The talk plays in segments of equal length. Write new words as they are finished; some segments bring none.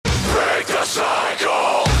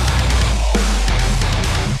cycle.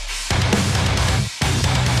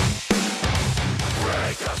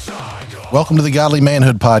 Welcome to the Godly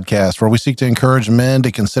Manhood Podcast, where we seek to encourage men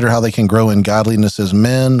to consider how they can grow in godliness as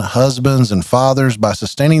men, husbands, and fathers by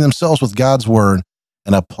sustaining themselves with God's Word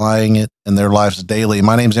and applying it in their lives daily.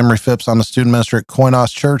 My name is Emery Phipps. I'm a student minister at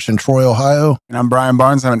Koinos Church in Troy, Ohio. And I'm Brian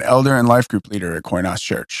Barnes. I'm an elder and life group leader at Koinos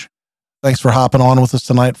Church. Thanks for hopping on with us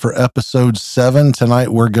tonight for episode 7. Tonight,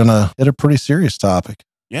 we're going to hit a pretty serious topic.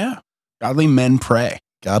 Yeah. Godly men pray.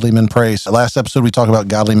 Godly men pray. So last episode, we talked about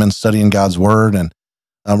godly men studying God's Word, and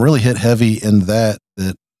really hit heavy in that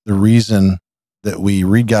the reason that we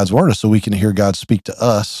read God's Word is so we can hear God speak to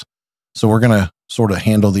us. So we're going to sort of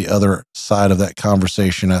handle the other side of that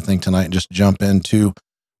conversation, I think, tonight, and just jump into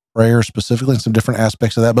prayer specifically and some different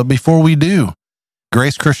aspects of that. But before we do,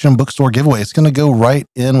 Grace Christian Bookstore giveaway, it's going to go right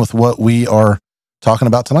in with what we are talking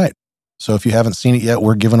about tonight. So if you haven't seen it yet,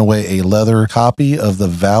 we're giving away a leather copy of the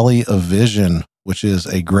Valley of Vision, which is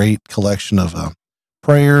a great collection of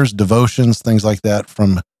prayers, devotions, things like that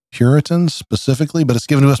from Puritans specifically, but it's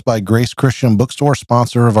given to us by Grace Christian Bookstore,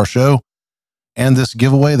 sponsor of our show. And this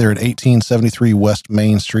giveaway, they're at 1873 West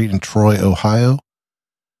Main Street in Troy, Ohio.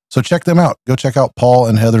 So check them out. Go check out Paul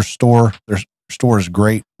and Heather's store. Their store is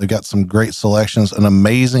great. They've got some great selections, an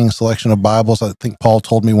amazing selection of Bibles. I think Paul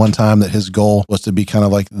told me one time that his goal was to be kind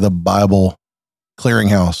of like the Bible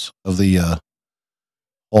clearinghouse of the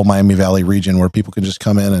whole Miami Valley region, where people can just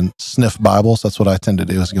come in and sniff Bibles. That's what I tend to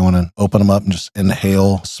do, is go in and open them up and just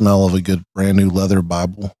inhale smell of a good brand new leather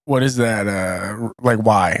Bible. What is that?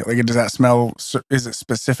 Why? Like, does that smell? Is it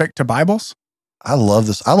specific to Bibles? I love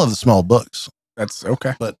this. I love the smell of books. That's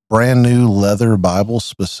okay. But brand new leather Bibles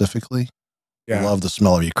specifically, Yeah. I love the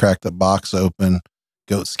smell of it. You crack the box open,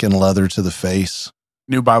 goat skin leather to the face.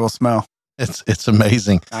 New Bible smell. It's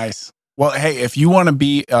amazing. Nice. Well, hey, if you want to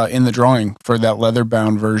be in the drawing for that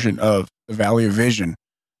leather-bound version of the Valley of Vision,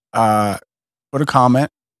 put a comment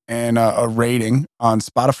and a rating on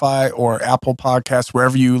Spotify or Apple Podcasts,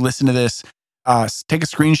 wherever you listen to this. Take a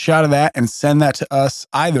screenshot of that and send that to us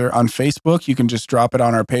either on Facebook. You can just drop it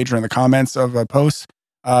on our page or in the comments of a post.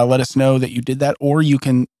 Let us know that you did that, or you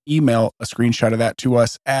can email a screenshot of that to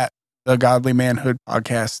us at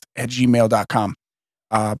thegodlymanhoodpodcast@gmail.com.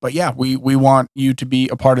 But yeah, we want you to be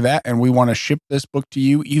a part of that, and we want to ship this book to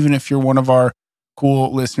you, even if you're one of our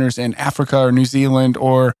cool listeners in Africa or New Zealand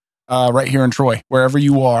or right here in Troy, wherever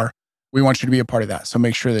you are. We want you to be a part of that. So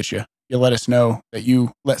make sure that you let us know, that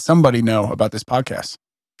you let somebody know about this podcast.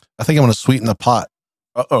 I think I'm going to sweeten the pot.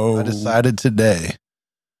 Uh-oh. I decided today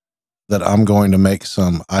that I'm going to make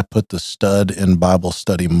some I Put the Stud in Bible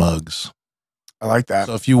Study mugs. I like that.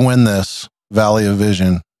 So if you win this Valley of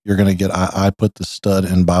Vision, you're going to get I Put the Stud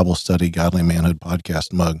in Bible Study Godly Manhood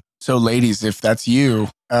Podcast mug. So ladies, if that's you,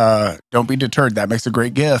 don't be deterred. That makes a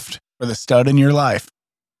great gift for the stud in your life.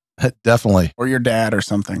 Definitely. Or your dad or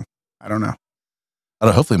something. I don't know.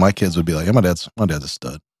 Hopefully my kids would be like, yeah, my dad's a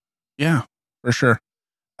stud. Yeah, for sure.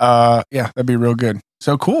 Yeah, that'd be real good.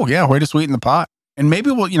 So cool. Yeah, way to sweeten the pot. And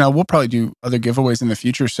maybe we'll probably do other giveaways in the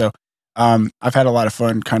future. So I've had a lot of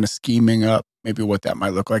fun kind of scheming up maybe what that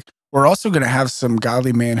might look like. We're also going to have some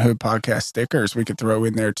Godly Manhood Podcast stickers we could throw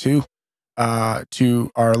in there too,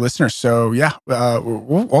 to our listeners. So yeah,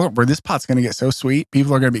 where this pot's going to get so sweet,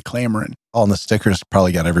 people are going to be clamoring. Oh, and the stickers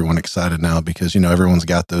probably got everyone excited now because, everyone's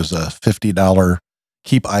got those $50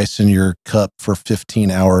 keep ice in your cup for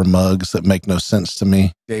 15-hour mugs that make no sense to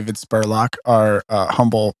me. David Spurlock, our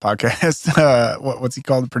humble podcast, what's he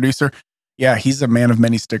called? The producer. Yeah, he's a man of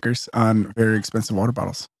many stickers on very expensive water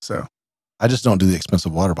bottles. So I just don't do the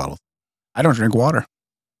expensive water bottles. I don't drink water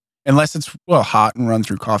unless it's hot and run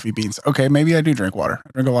through coffee beans. Okay, maybe I do drink water. I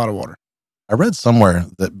drink a lot of water. I read somewhere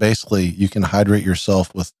that basically you can hydrate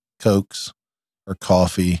yourself with Cokes or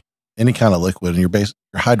coffee, any kind of liquid, and you're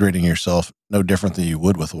hydrating yourself no different than you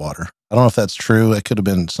would with water. I don't know if that's true. It could have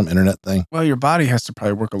been some internet thing. Well, your body has to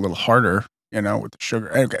probably work a little harder, with the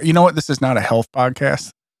sugar. Okay. You know what? This is not a health podcast,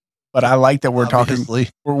 but I like that we're Obviously.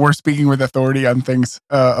 talking. We're speaking with authority on things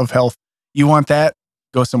of health. You want that?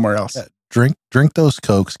 Go somewhere else. Yeah, drink those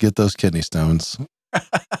Cokes, get those kidney stones.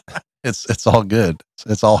 It's all good.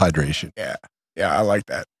 It's all hydration. Yeah, I like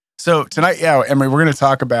that. So tonight, Emery, we're going to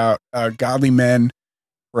talk about godly men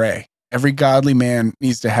pray. Every godly man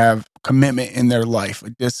needs to have commitment in their life, a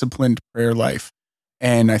disciplined prayer life.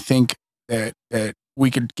 And I think that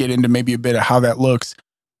we could get into maybe a bit of how that looks,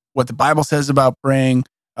 what the Bible says about praying,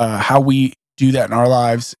 how we do that in our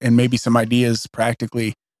lives, and maybe some ideas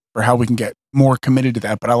practically for how we can get more committed to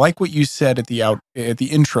that. But I like what you said at the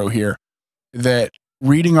intro here, that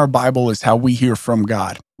reading our Bible is how we hear from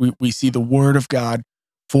God. We see the word of God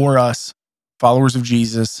for us followers of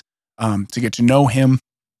Jesus, to get to know him.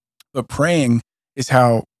 But praying is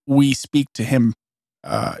how we speak to him.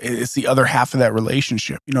 It's the other half of that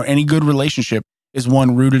relationship. Any good relationship is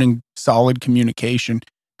one rooted in solid communication.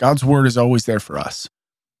 God's word is always there for us.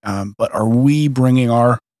 But are we bringing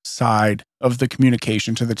our side of the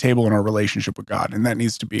communication to the table in our relationship with God? And that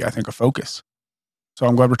needs to be, I think, a focus. So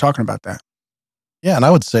I'm glad we're talking about that. Yeah, and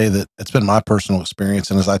I would say that it's been my personal experience.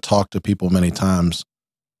 And as I talk to people many times,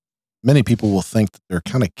 many people will think that they're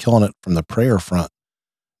kind of killing it from the prayer front,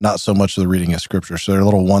 not so much the reading of scripture. So they're a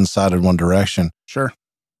little one-sided, one direction. Sure.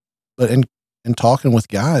 But in talking with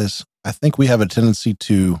guys, I think we have a tendency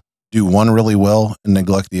to do one really well and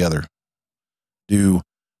neglect the other. Do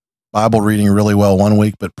Bible reading really well one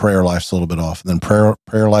week, but prayer life's a little bit off. And then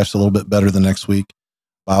prayer life's a little bit better the next week.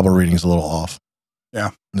 Bible reading's a little off.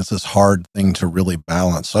 Yeah. And it's this hard thing to really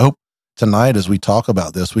balance. So I hope tonight, as we talk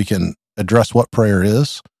about this, we can address what prayer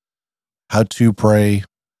is, how to pray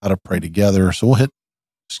together. So we'll hit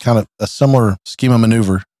just kind of a similar schema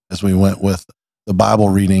maneuver as we went with the Bible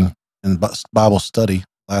reading and Bible study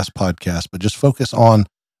last podcast, but just focus on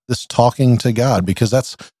this talking to God, because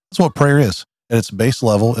that's what prayer is. At its base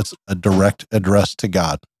level, it's a direct address to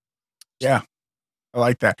God. Yeah, I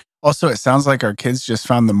like that. Also, it sounds like our kids just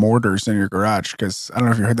found the mortars in your garage, because I don't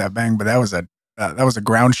know if you heard that bang, but that was a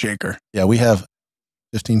ground shaker. Yeah, we have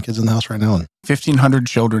 15 kids in the house right now, and 1,500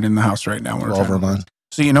 children in the house right now. 12 or 9.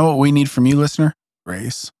 So you know what we need from you, listener?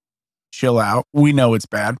 Grace. Chill out. We know it's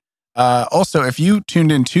bad. Also, if you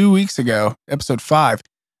tuned in 2 weeks ago, episode 5,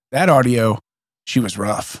 that audio, she was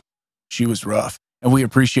rough. And we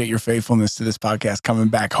appreciate your faithfulness to this podcast coming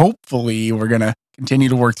back. Hopefully, we're going to continue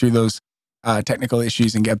to work through those technical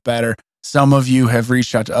issues and get better. Some of you have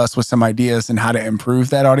reached out to us with some ideas on how to improve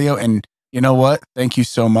that audio. And you know what? Thank you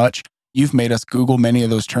so much. You've made us Google many of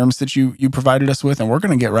those terms that you provided us with, and we're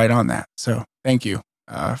going to get right on that. So thank you,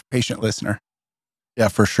 patient listener. Yeah,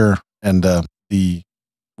 for sure. And the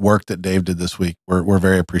work that Dave did this week, we're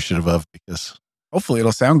very appreciative of, because hopefully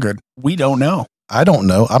it'll sound good. We don't know. I don't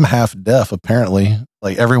know. I'm half deaf, apparently.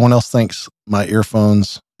 Like everyone else thinks my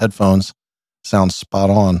headphones sound spot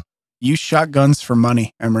on. You shotguns for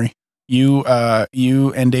money, Emery. You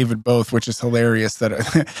and David both, which is hilarious that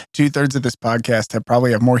 2/3 of this podcast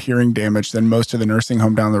probably have more hearing damage than most of the nursing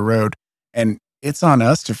home down the road. And it's on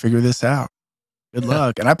us to figure this out. Good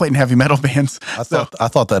luck. And I played in heavy metal bands. I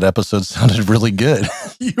thought that episode sounded really good.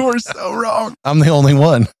 You were so wrong. I'm the only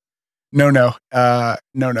one. No.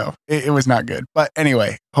 It was not good. But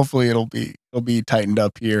anyway, hopefully it'll be tightened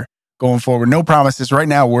up here going forward. No promises. Right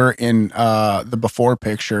now we're in the before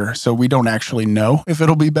picture, so we don't actually know if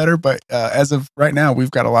it'll be better. But as of right now,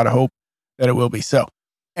 we've got a lot of hope that it will be. So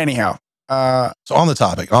anyhow, so on the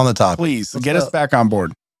topic, please get us back on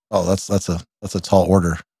board. Oh, that's a tall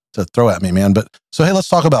order to throw at me, man. But so, hey, let's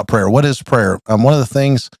talk about prayer. What is prayer? One of the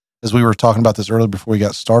things, as we were talking about this earlier before we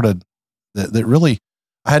got started, that really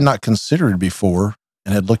I had not considered before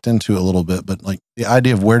and had looked into a little bit, but like the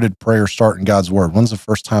idea of where did prayer start in God's word? When's the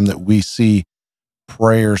first time that we see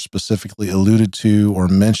prayer specifically alluded to or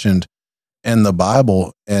mentioned in the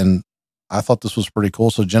Bible? And I thought this was pretty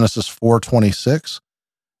cool. So Genesis 4:26,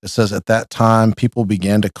 it says, at that time, people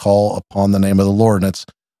began to call upon the name of the Lord. And it's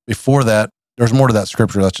before that, there's more to that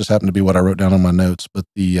scripture. That just happened to be what I wrote down in my notes. But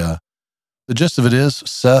the gist of it is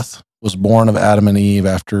Seth was born of Adam and Eve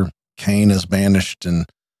after Cain is banished and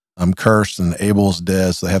cursed, and Abel's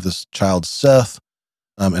dead. So they have this child, Seth.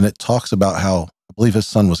 And it talks about how, I believe his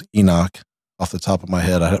son was Enoch, off the top of my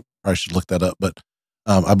head. I probably should look that up, but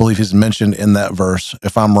I believe he's mentioned in that verse.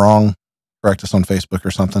 If I'm wrong, correct us on Facebook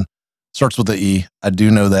or something. Starts with the E. I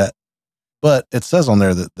do know that. But it says on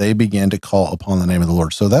there that they began to call upon the name of the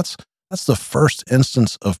Lord. So that's the first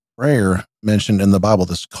instance of prayer mentioned in the Bible,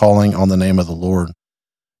 this calling on the name of the Lord.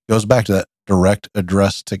 Goes back to that direct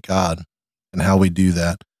address to God and how we do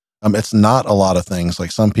that. It's not a lot of things.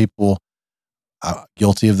 Like some people,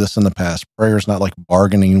 guilty of this in the past. Prayer is not like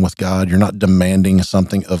bargaining with God. You're not demanding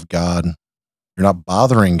something of God. You're not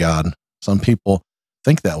bothering God. Some people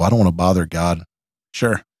think that, well, I don't want to bother God.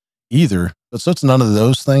 Sure. Either. But so it's none of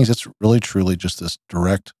those things. It's really, truly just this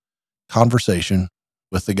direct conversation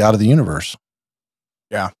with the God of the universe.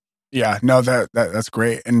 Yeah. No, that's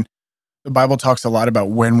great. And the Bible talks a lot about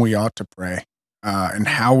when we ought to pray, and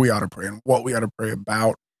how we ought to pray and what we ought to pray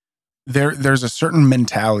about. There's a certain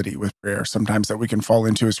mentality with prayer sometimes that we can fall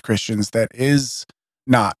into as Christians that is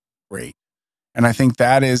not great. And I think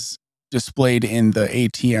that is displayed in the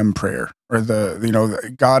ATM prayer, or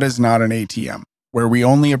God is not an ATM where we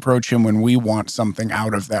only approach him when we want something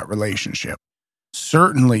out of that relationship.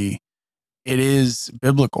 Certainly, it is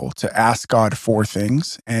biblical to ask God for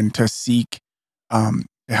things and to seek to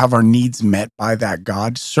have our needs met by that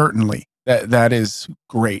God, certainly that is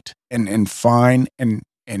great and fine and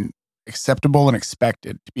acceptable and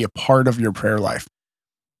expected to be a part of your prayer life.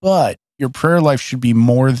 But your prayer life should be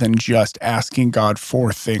more than just asking God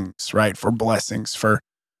for things, right? For blessings, for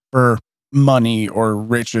money or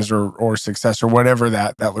riches or success or whatever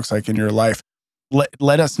that looks like in your life.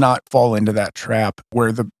 Let us not fall into that trap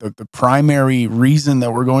where the primary reason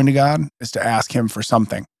that we're going to God is to ask him for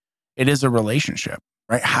something. It is a relationship,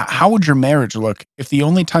 right? How would your marriage look if the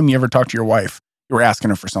only time you ever talked to your wife, you were asking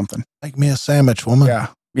her for something? Make me a sandwich, woman.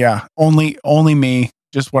 Yeah. Only me,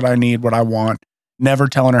 just what I need, what I want. Never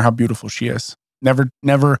telling her how beautiful she is.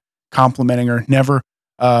 Never complimenting her. Never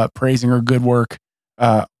praising her good work.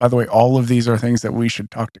 By the way, all of these are things that we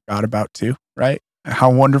should talk to God about too, right?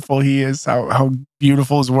 How wonderful he is, how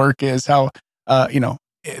beautiful his work is, how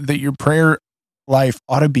that your prayer life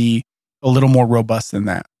ought to be a little more robust than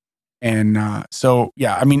that. And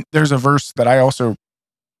there's a verse that I also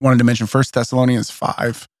wanted to mention, 1 Thessalonians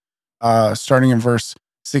 5, starting in verse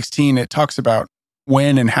 16. It talks about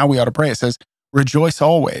when and how we ought to pray. It says, "Rejoice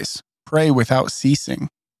always, pray without ceasing,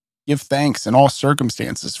 give thanks in all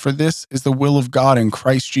circumstances, for this is the will of God in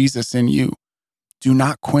Christ Jesus in you. Do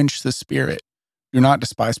not quench the spirit. Do not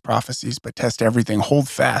despise prophecies, but test everything. Hold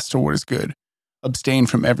fast to what is good. Abstain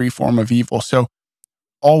from every form of evil." So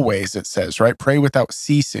always, it says, right? Pray without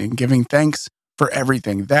ceasing, giving thanks for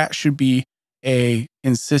everything. That should be a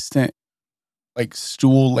consistent like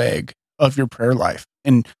stool leg of your prayer life,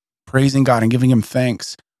 and praising God and giving him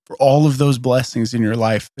thanks for all of those blessings in your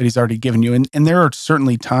life that he's already given you. And there are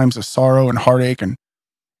certainly times of sorrow and heartache and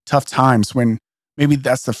tough times when maybe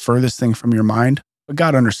that's the furthest thing from your mind, but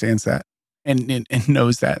God understands that and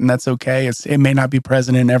knows that, and that's okay. It may not be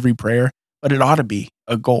present in every prayer, but it ought to be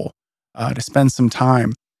a goal to spend some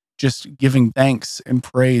time just giving thanks and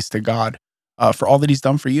praise to God for all that he's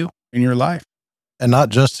done for you in your life. And not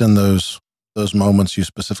just in those moments you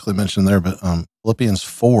specifically mentioned there, but Philippians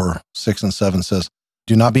 4:6-7 says,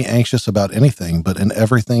 "Do not be anxious about anything, but in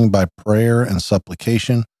everything by prayer and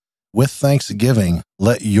supplication, with thanksgiving,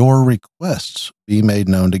 let your requests be made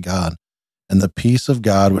known to God. And the peace of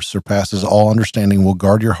God, which surpasses all understanding, will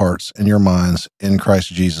guard your hearts and your minds in Christ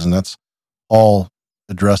Jesus." And that's all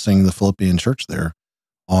addressing the Philippian church there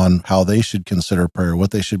on how they should consider prayer,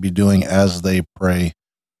 what they should be doing as they pray,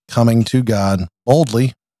 coming to God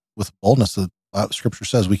boldly, with boldness. The scripture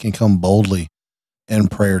says we can come boldly in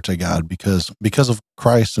prayer to God because of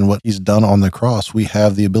Christ and what he's done on the cross. We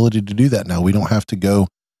have the ability to do that now. We don't have to go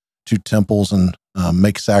to temples and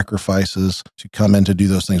make sacrifices to come in to do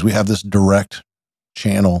those things. We have this direct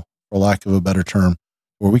channel, for lack of a better term,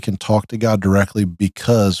 where we can talk to God directly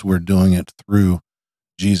because we're doing it through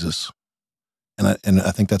Jesus. And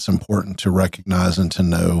I think that's important to recognize and to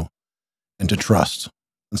know and to trust.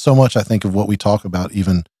 And so much, I think, of what we talk about,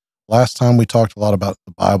 even last time we talked a lot about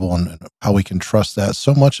the Bible and how we can trust that.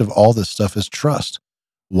 So much of all this stuff is trust.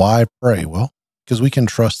 Why pray? Well, because we can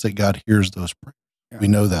trust that God hears those prayers. Yeah. We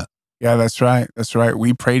know that. Yeah, that's right. That's right.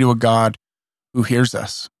 We pray to a God who hears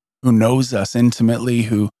us, who knows us intimately,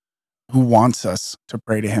 who wants us to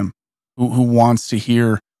pray to him, who wants to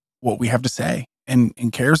hear what we have to say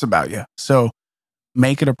and cares about you. So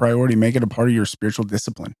make it a priority, make it a part of your spiritual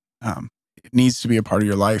discipline. It needs to be a part of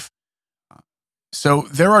your life. So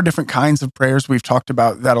there are different kinds of prayers. We've talked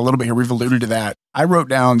about that a little bit here. We've alluded to that. I wrote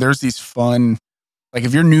down, there's these fun, like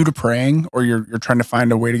if you're new to praying or you're trying to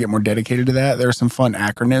find a way to get more dedicated to that, there are some fun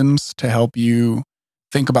acronyms to help you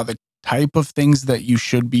think about the type of things that you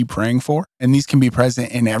should be praying for. And these can be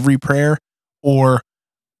present in every prayer, or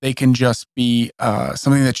they can just be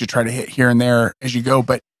something that you try to hit here and there as you go.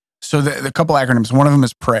 But so the couple acronyms, one of them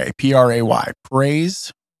is pray, P-R-A-Y,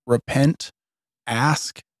 praise, repent,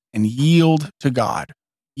 ask, and yield to God.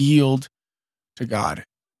 Yield to God.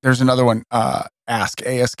 There's another one, ask,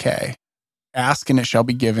 A-S-K. Ask and it shall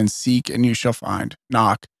be given. Seek and you shall find.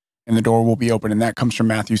 Knock and the door will be open. And that comes from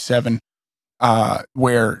Matthew 7,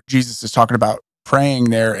 where Jesus is talking about praying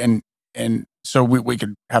there. And so we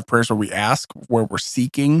could have prayers where we ask, where we're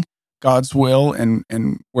seeking God's will and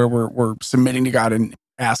where we're submitting to God and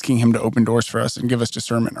asking him to open doors for us and give us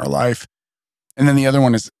discernment in our life. And then the other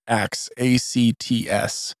one is acts,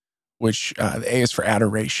 A-C-T-S, which the A is for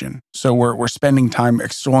adoration. So we're spending time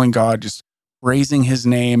extolling God, just praising his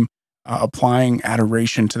name, applying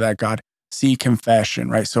adoration to that God. See, confession,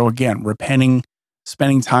 right? So again, repenting,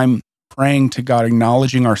 spending time praying to God,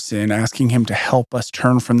 acknowledging our sin, asking him to help us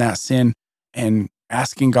turn from that sin and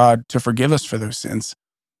asking God to forgive us for those sins.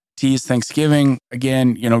 T is thanksgiving.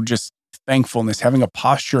 Again, just thankfulness, having a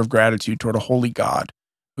posture of gratitude toward a holy God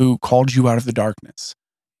who called you out of the darkness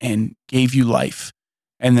and gave you life.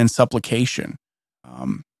 And then supplication,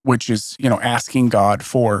 which is, asking God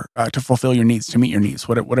for to fulfill your needs, to meet your needs,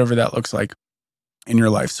 whatever that looks like in your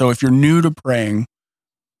life. So if you're new to praying,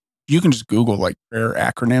 you can just Google like prayer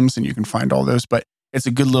acronyms and you can find all those. But it's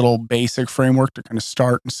a good little basic framework to kind of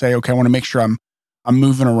start and say, okay, I want to make sure I'm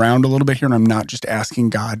moving around a little bit here, and I'm not just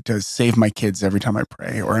asking God to save my kids every time I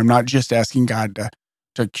pray, or I'm not just asking God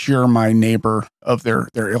to cure my neighbor of their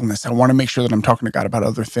illness. I want to make sure that I'm talking to God about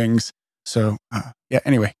other things. So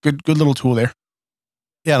anyway, good little tool there.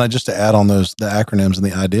 Yeah, and just to add on the acronyms and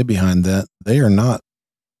the idea behind that, they are not,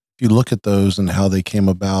 if you look at those and how they came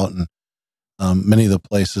about, and many of the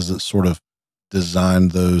places that sort of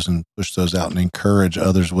designed those and pushed those out and encourage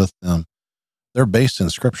others with them, they're based in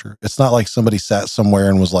scripture. It's not like somebody sat somewhere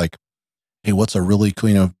and was like, hey, what's a really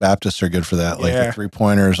cool, Baptists are good for that. Like the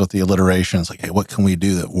 3-pointers with the alliterations, like, hey, what can we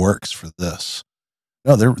do that works for this?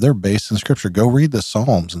 No, they're based in scripture. Go read the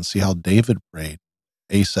Psalms and see how David prayed,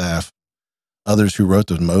 Asaph, others who wrote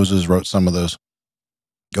those. Moses wrote some of those.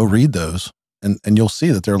 Go read those and you'll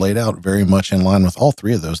see that they're laid out very much in line with all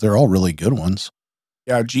three of those. They're all really good ones.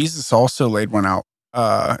 Yeah, Jesus also laid one out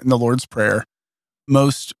in the Lord's Prayer.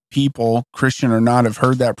 Most people, Christian or not, have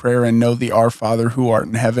heard that prayer and know the Our Father who art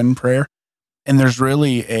in heaven prayer. And there's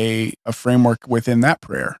really a framework within that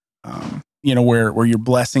prayer, where you're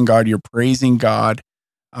blessing God, you're praising God,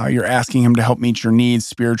 you're asking him to help meet your needs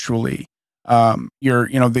spiritually. That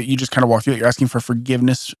you just kind of walk through it. You're asking for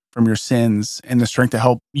forgiveness from your sins and the strength to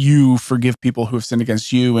help you forgive people who have sinned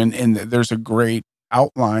against you. And there's a great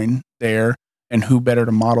outline there. And who better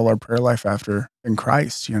to model our prayer life after than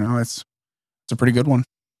Christ? It's a pretty good one.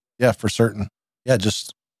 Yeah, for certain. Yeah,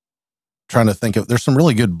 just trying to think of, there's some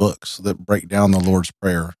really good books that break down the Lord's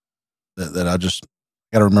Prayer that I just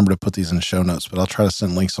got to remember to put these in the show notes, but I'll try to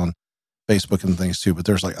send links on Facebook and things too. But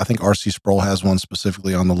there's I think R.C. Sproul has one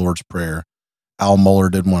specifically on the Lord's Prayer. Al Mohler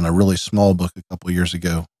did one, a really small book a couple of years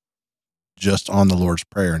ago, just on the Lord's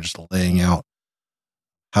Prayer and just laying out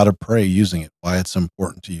how to pray using it, why it's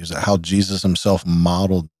important to use it, how Jesus himself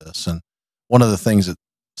modeled this. And one of the things that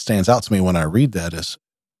stands out to me when I read that is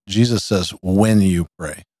Jesus says, when you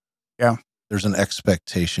pray. Yeah. There's an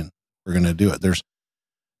expectation we're going to do it. There's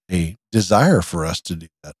a desire for us to do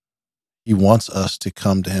that. He wants us to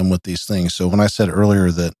come to him with these things. So when I said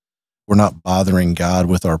earlier that we're not bothering God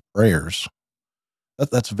with our prayers,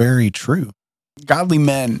 that's very true. Godly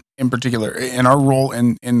men in particular, in our role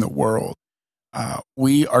in the world,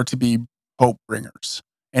 we are to be hope bringers.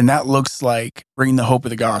 And that looks like bringing the hope of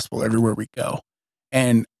the gospel everywhere we go.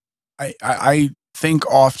 And I think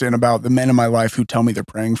often about the men in my life who tell me they're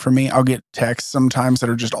praying for me. I'll get texts sometimes that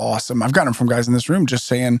are just awesome. I've gotten them from guys in this room just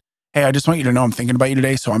saying, hey, I just want you to know I'm thinking about you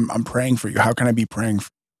today, so I'm praying for you. How can I be praying for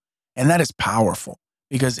you? And that is powerful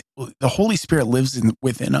because the Holy Spirit lives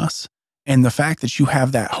within us. And the fact that you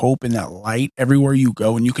have that hope and that light everywhere you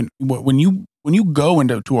go, and you can, when you go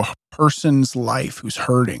into a person's life who's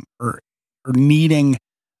hurting or needing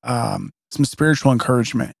some spiritual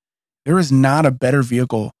encouragement, there is not a better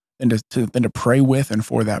vehicle than to pray with and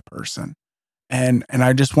for that person. And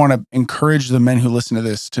I just want to encourage the men who listen to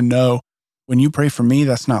this to know, when you pray for me,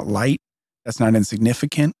 that's not light, that's not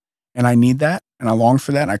insignificant, and I need that, and I long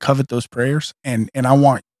for that, and I covet those prayers, and I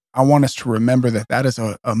want us to remember that is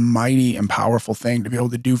a mighty and powerful thing to be able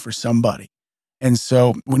to do for somebody. And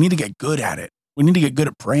so we need to get good at it. We need to get good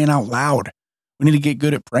at praying out loud. We need to get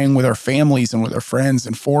good at praying with our families and with our friends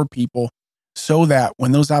and for people, so that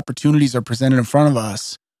when those opportunities are presented in front of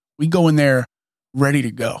us, we go in there ready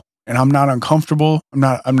to go. And I'm not uncomfortable. It's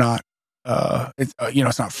not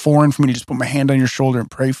foreign for me to just put my hand on your shoulder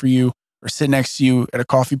and pray for you, or sit next to you at a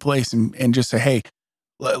coffee place and just say, hey,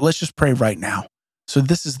 let's just pray right now. So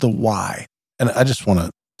this is the why. And I just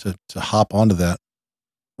want to hop onto that.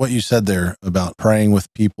 What you said there about praying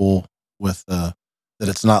with people with that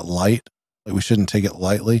it's not light, like we shouldn't take it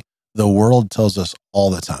lightly. The world tells us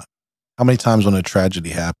all the time. How many times when a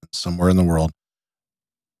tragedy happens somewhere in the world,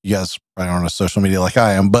 you guys probably aren't on social media like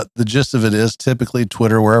I am, but the gist of it is typically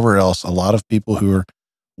Twitter, wherever else, a lot of people who are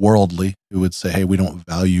worldly, who would say, hey, we don't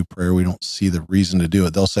value prayer. We don't see the reason to do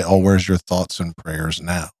it. They'll say, oh, where's your thoughts and prayers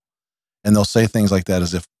now? And they'll say things like that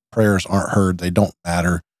as if prayers aren't heard. They don't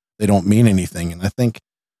matter. They don't mean anything. And I think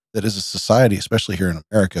that as a society, especially here in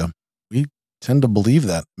America, we tend to believe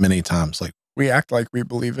that many times. Like we act like we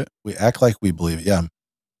believe it. We act like we believe it. Yeah.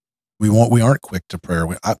 We aren't quick to prayer.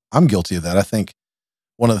 I'm guilty of that. I think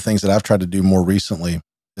one of the things that I've tried to do more recently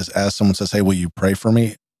is, as someone says, hey, will you pray for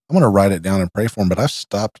me? I'm going to write it down and pray for them, but I've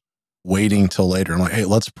stopped waiting till later. I'm like, hey,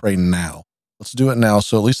 let's pray now. Let's do it now.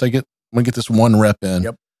 So at least I'm going to get this one rep in.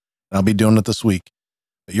 Yep. And I'll be doing it this week.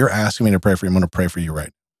 But you're asking me to pray for you. I'm going to pray for you right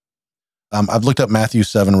now. I've looked up Matthew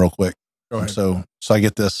 7 real quick. Go ahead. So I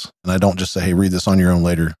get this, and I don't just say, hey, read this on your own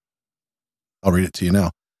later. I'll read it to you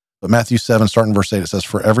now. But Matthew 7, starting verse 8, it says,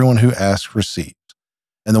 "For everyone who asks receives,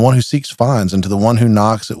 and the one who seeks finds, and to the one who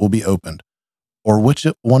knocks it will be opened. Or which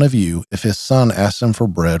one of you, if his son asks him for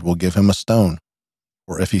bread, will give him a stone?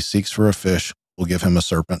 Or if he seeks for a fish, will give him a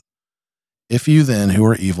serpent? If you then, who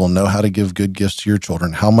are evil, know how to give good gifts to your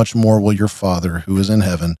children, how much more will your Father who is in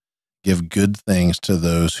heaven give good things to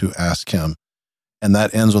those who ask him?" And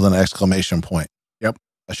that ends with an exclamation point. Yep.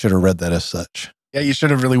 I should have read that as such. Yeah, you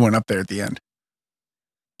should have really went up there at the end.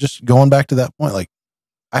 Just going back to that point, like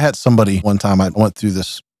I had somebody one time, I went through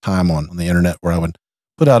this time on the internet where I would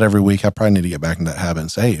put out every week. I probably need to get back in that habit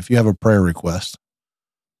and say, hey, if you have a prayer request,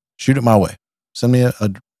 shoot it my way. Send me a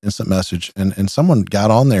instant message. And someone got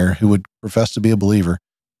on there who would profess to be a believer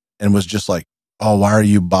and was just like, oh, why are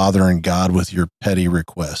you bothering God with your petty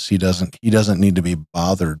requests? He doesn't need to be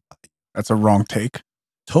bothered. That's a wrong take.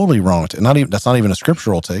 Totally wrong. That's not even a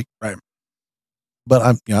scriptural take. Right.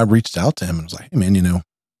 But I reached out to him and was like, hey man,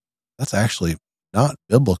 that's actually not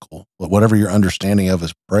biblical. But whatever your understanding of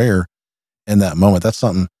his prayer in that moment, that's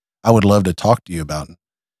something I would love to talk to you about.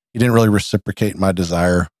 He didn't really reciprocate my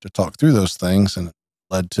desire to talk through those things, and it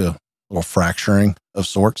led to a little fracturing of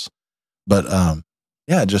sorts. But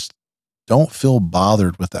just don't feel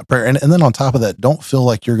bothered with that prayer. And then on top of that, don't feel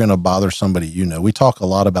like you're going to bother somebody. We talk a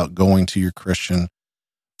lot about going to your Christian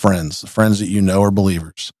friends that you know are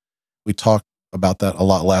believers. We talked about that a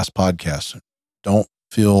lot last podcast. Don't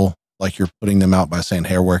feel like you're putting them out by saying,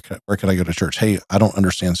 hey, where can I go to church? Hey, I don't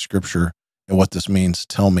understand scripture and what this means.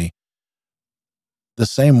 Tell me. The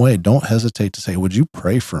same way, don't hesitate to say, would you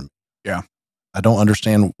pray for me? Yeah. I don't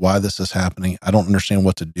understand why this is happening. I don't understand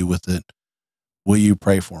what to do with it. Will you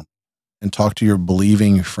pray for me? And talk to your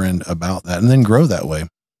believing friend about that, and then grow that way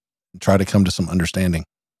and try to come to some understanding.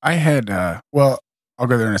 I had, I'll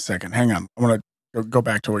go there in a second. Hang on. I want to go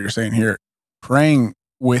back to what you're saying here. Praying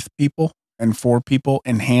with people and for people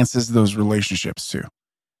enhances those relationships too.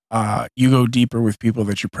 You go deeper with people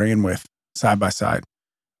that you're praying with side by side.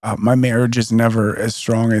 My marriage is never as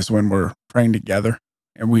strong as when we're praying together,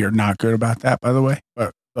 and we are not good about that, by the way.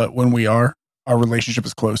 But when we are, our relationship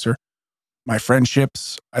is closer. My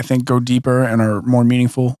friendships, I think, go deeper and are more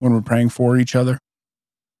meaningful when we're praying for each other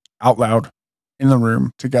out loud in the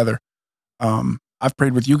room together. I've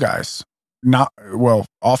prayed with you guys,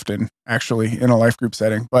 often actually in a life group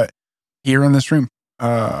setting, but here in this room,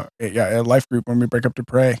 a life group when we break up to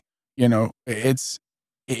pray, it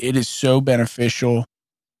is so beneficial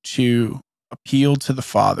to appeal to the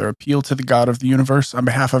Father, appeal to the God of the universe on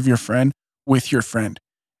behalf of your friend with your friend.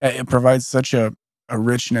 It provides such a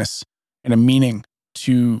richness and a meaning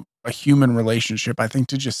to a human relationship. I think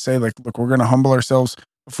to just say like, look, we're going to humble ourselves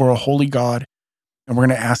before a holy God, and we're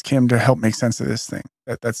going to ask him to help make sense of this thing.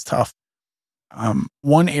 That's tough.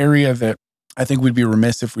 One area that I think we'd be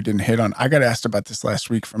remiss if we didn't hit on, I got asked about this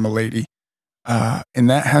last week from a lady, and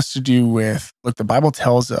that has to do with, look, the Bible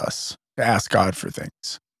tells us to ask God for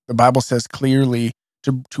things. The Bible says clearly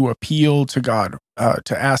to appeal to God,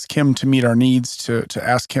 to ask him to meet our needs, to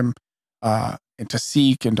ask him and to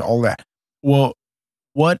seek and to all that. Well,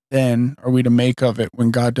 what then are we to make of it when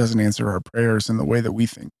God doesn't answer our prayers in the way that we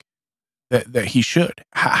think that he should?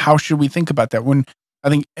 How should we think about that? When I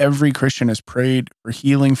think every Christian has prayed for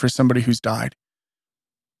healing for somebody who's died.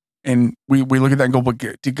 And we look at that and go, but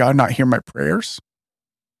did God not hear my prayers?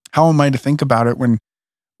 How am I to think about it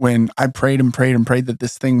when I prayed and prayed and prayed that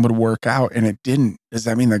this thing would work out and it didn't? Does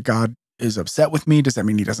that mean that God is upset with me? Does that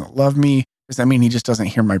mean he doesn't love me? Does that mean he just doesn't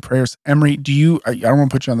hear my prayers? Emery, I don't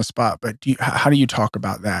want to put you on the spot, but how do you talk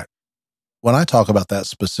about that? When I talk about that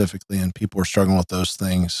specifically and people are struggling with those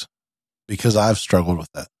things, because I've struggled with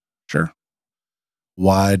that. Sure.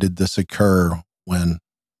 Why did this occur when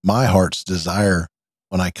my heart's desire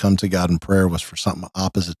when I come to God in prayer was for something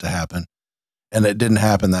opposite to happen, and it didn't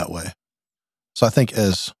happen that way? So I think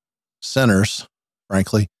as sinners,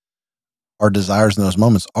 frankly, our desires in those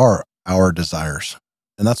moments are our desires.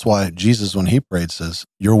 And that's why Jesus, when he prayed, says,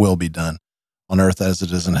 your will be done on earth as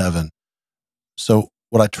it is in heaven. So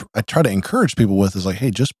what I try to encourage people with is like,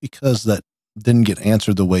 hey, just because that didn't get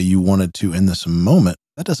answered the way you wanted to in this moment,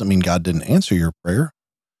 that doesn't mean God didn't answer your prayer.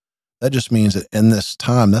 That just means that in this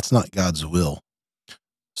time, that's not God's will.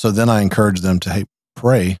 So then I encourage them to, hey,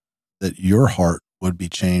 pray that your heart would be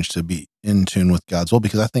changed to be in tune with God's will,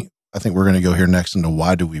 because I think we're going to go here next into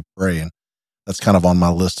why do we pray, and that's kind of on my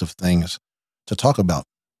list of things to talk about.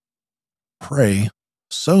 Pray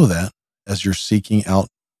so that as you're seeking out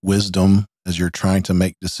wisdom, as you're trying to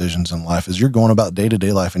make decisions in life, as you're going about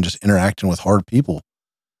day-to-day life and just interacting with hard people,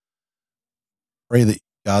 pray that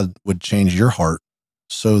God would change your heart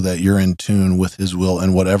so that you're in tune with his will,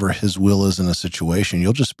 and whatever his will is in a situation,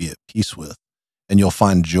 you'll just be at peace with, and you'll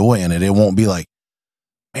find joy in it. It won't be like,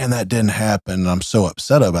 man, that didn't happen, and I'm so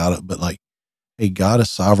upset about it. But like, hey, God is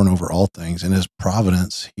sovereign over all things. In his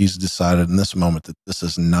providence, he's decided in this moment that this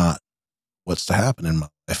is not what's to happen in my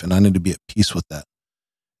life, and I need to be at peace with that,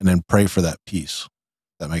 and then pray for that peace.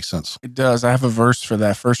 That makes sense. It does. I have a verse for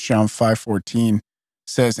that. 1 John 5:14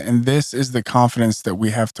 says, and this is the confidence that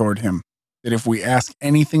we have toward him, that if we ask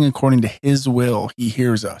anything according to his will, he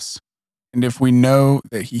hears us. And if we know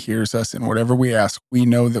that he hears us in whatever we ask, we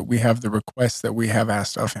know that we have the requests that we have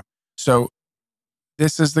asked of him. So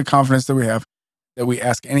this is the confidence that we have, that we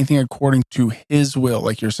ask anything according to his will,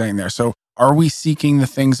 like you're saying there. So are we seeking the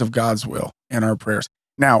things of God's will in our prayers?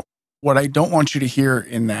 Now, what I don't want you to hear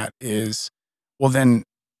in that is, well, then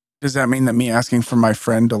does that mean that me asking for my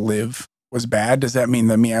friend to live was bad? Does that mean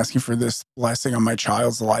that me asking for this blessing on my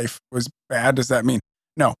child's life was bad? Does that mean?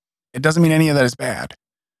 No, it doesn't mean any of that is bad.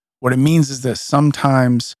 What it means is that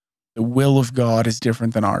sometimes the will of God is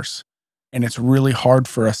different than ours. And it's really hard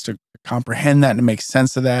for us to comprehend that and to make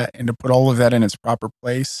sense of that and to put all of that in its proper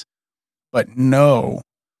place. But know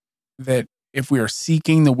that if we are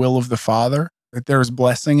seeking the will of the Father, that there is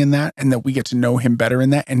blessing in that, and that we get to know him better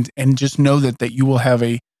in that. And just know that you will have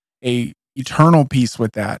a eternal peace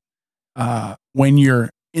with that when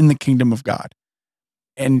you're in the kingdom of God.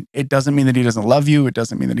 And it doesn't mean that he doesn't love you. It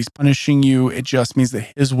doesn't mean that he's punishing you. It just means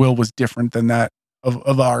that his will was different than that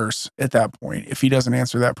of ours at that point, if he doesn't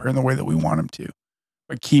answer that prayer in the way that we want him to.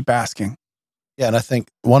 But keep asking. Yeah, and I think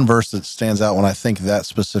one verse that stands out when I think that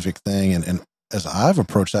specific thing, and as I've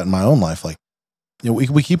approached that in my own life, like,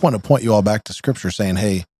 we keep wanting to point you all back to scripture saying,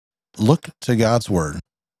 hey, look to God's word,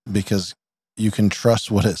 because you can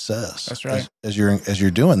trust what it says. That's right. As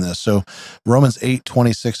you're doing this. So Romans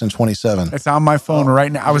 8:26 and 27. It's on my phone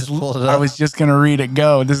right now. I was just going to read it.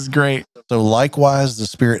 Go. This is great. So likewise, the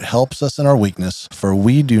Spirit helps us in our weakness, for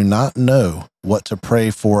we do not know what to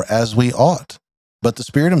pray for as we ought. But the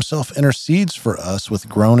Spirit himself intercedes for us with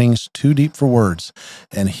groanings too deep for words.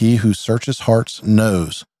 And he who searches hearts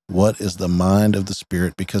knows what is the mind of the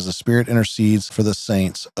Spirit, because the Spirit intercedes for the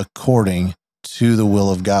saints according to the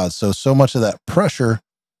will of God. So much of that pressure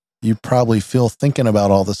you probably feel thinking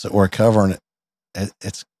about all this that we're covering,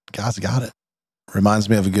 it's God's got it. Reminds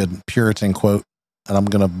me of a good Puritan quote, and I'm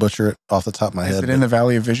going to butcher it off the top of my head. Is it in the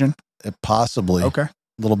Valley of Vision? It possibly. Okay. A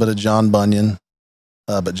little bit of John Bunyan.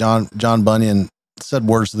 But John Bunyan said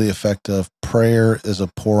words to the effect of, prayer is a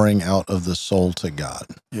pouring out of the soul to God.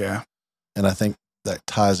 Yeah. And I think that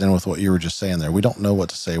ties in with what you were just saying there. We don't know what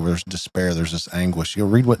to say. There's despair. There's this anguish. You'll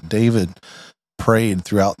read what David prayed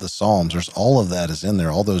throughout the Psalms. There's all of that is in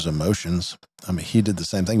there, all those emotions. I mean, he did the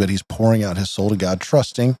same thing, but he's pouring out his soul to God,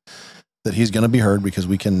 trusting that he's going to be heard, because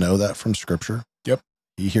we can know that from scripture. Yep.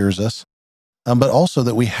 He hears us. But also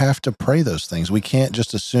that we have to pray those things. We can't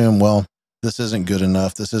just assume, well, this isn't good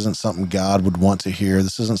enough. This isn't something God would want to hear.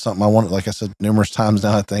 This isn't something I want. Like I said numerous times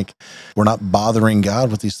now, I think we're not bothering God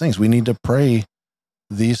with these things. We need to pray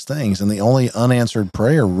these things. And the only unanswered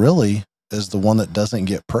prayer really is the one that doesn't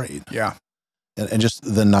get prayed. Yeah. And just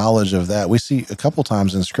the knowledge of that. We see a couple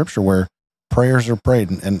times in scripture where prayers are prayed.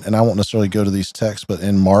 And I won't necessarily go to these texts, but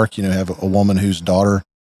in Mark, have a woman whose daughter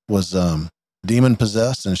was demon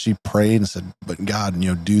possessed, and she prayed and said, but God,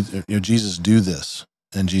 Jesus, do this.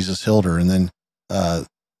 And Jesus healed her. And then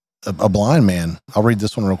a blind man, I'll read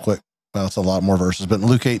this one real quick. Well, it's a lot more verses, but in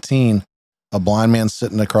Luke 18, a blind man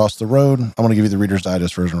sitting across the road. I'm going to give you the Reader's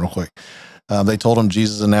Digest version real quick. They told him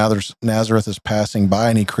Jesus of Nazareth is passing by,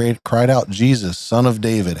 and he cried out, Jesus, Son of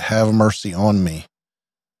David, have mercy on me.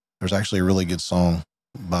 There's actually a really good song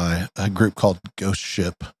by a group called Ghost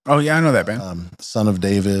Ship. Oh, yeah, I know that band. Son of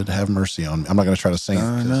David, have mercy on me. I'm not going to try to sing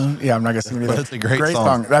it. No. Yeah, I'm not going to sing it either. But it's a great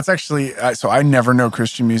song. That's actually, so I never know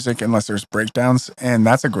Christian music unless there's breakdowns, and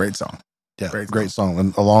that's a great song. Yeah, great song.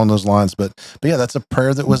 And along those lines. But yeah, that's a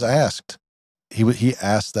prayer that was asked. He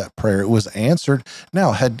asked that prayer. It was answered.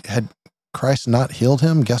 Now, had Christ not healed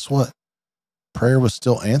him, guess what? Prayer was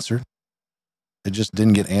still answered. It just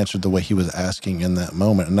didn't get answered the way he was asking in that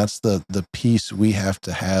moment. And that's the peace we have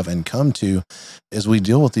to have and come to as we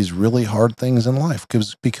deal with these really hard things in life,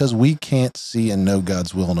 because we can't see and know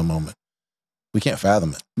God's will in a moment. We can't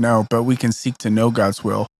fathom it. No, but we can seek to know God's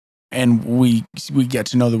will, and we get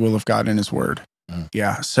to know the will of God in his word.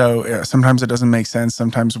 Yeah. So sometimes it doesn't make sense.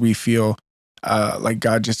 Sometimes we feel like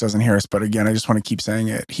God just doesn't hear us. But again, I just want to keep saying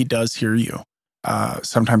it. He does hear you.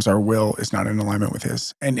 sometimes our will is not in alignment with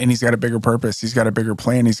his. And he's got a bigger purpose. He's got a bigger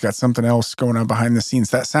plan. He's got something else going on behind the scenes.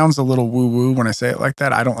 That sounds a little woo-woo when I say it like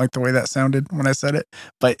that. I don't like the way that sounded when I said it,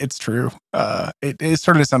 but it's true. It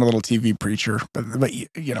started to sound a little TV preacher, but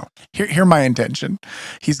hear my intention.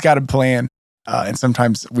 He's got a plan, and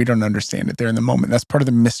sometimes we don't understand it there in the moment. That's part of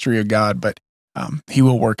the mystery of God, but he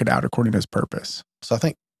will work it out according to his purpose. So I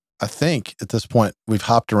think at this point we've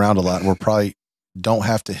hopped around a lot, and we're probably don't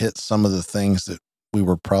have to hit some of the things that we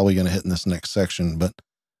were probably going to hit in this next section, but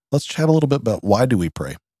let's chat a little bit about why do we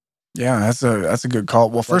pray? Yeah, that's a good call.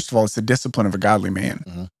 Well, first of all, it's the discipline of a godly man.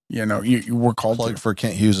 Mm-hmm. You were called Plug for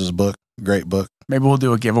Kent Hughes's book. Great book. Maybe we'll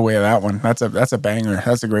do a giveaway of that one. That's a banger.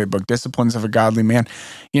 That's a great book. Disciplines of a Godly Man.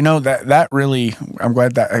 That really, I'm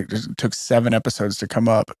glad that it took 7 episodes to come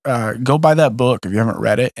up. Go buy that book if you haven't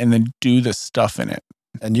read it, and then do the stuff in it.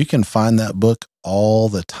 And you can find that book all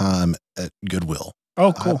the time at Goodwill.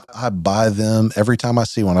 Oh, cool. I buy them every time I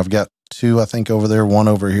see one. I've got 2, I think, over there, 1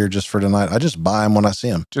 over here just for tonight. I just buy them when I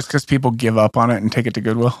see them. Just because people give up on it and take it to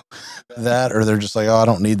Goodwill? That, or they're just like, oh, I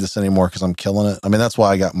don't need this anymore because I'm killing it. I mean, that's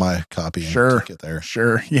why I got my copy and took it there.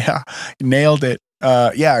 Sure. Yeah. Nailed it.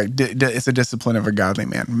 It's a discipline of a godly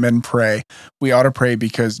man. Men pray. We ought to pray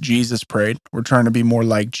because Jesus prayed. We're trying to be more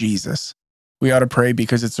like Jesus. We ought to pray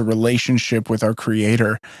because it's a relationship with our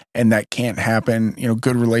Creator, and that can't happen.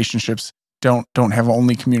 Good relationships don't have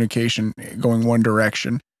only communication going one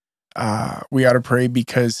direction. We ought to pray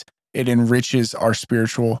because it enriches our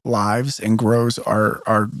spiritual lives and grows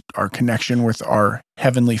our connection with our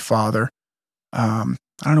Heavenly Father. I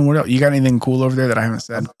don't know what else. You got anything cool over there that I haven't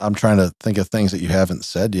said? I'm trying to think of things that you haven't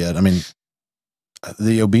said yet. I mean,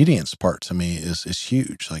 the obedience part to me is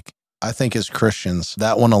huge. Like, I think as Christians,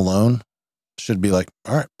 that one alone should be like,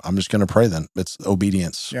 all right, I'm just going to pray then. It's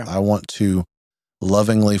obedience. Yeah. I want to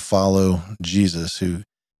lovingly follow Jesus, who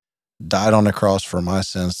died on the cross for my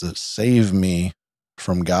sins to save me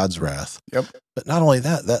from God's wrath. Yep. But not only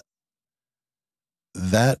that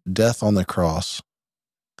death on the cross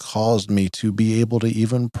caused me to be able to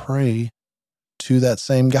even pray to that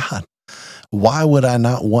same God. Why would I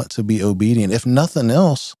not want to be obedient? If nothing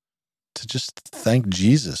else, to just thank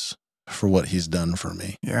Jesus for what he's done for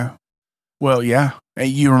me. Yeah. Well, yeah.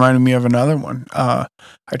 You reminded me of another one. I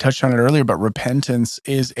touched on it earlier, but repentance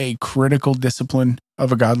is a critical discipline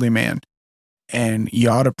of a godly man. And you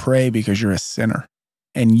ought to pray because you're a sinner.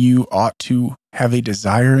 And you ought to have a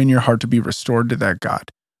desire in your heart to be restored to that God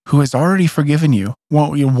who has already forgiven you.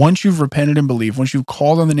 Once you've repented and believed, once you've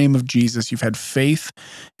called on the name of Jesus, you've had faith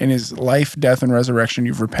in his life, death, and resurrection,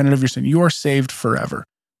 you've repented of your sin, you are saved forever,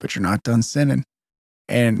 but you're not done sinning.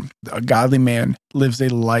 And a godly man lives a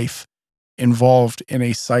life involved in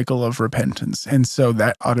a cycle of repentance. And so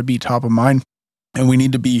that ought to be top of mind. And we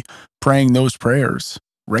need to be praying those prayers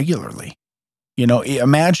regularly.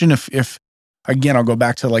 Imagine if again, I'll go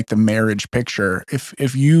back to like the marriage picture.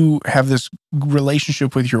 If you have this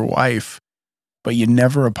relationship with your wife, but you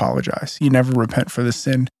never apologize, you never repent for the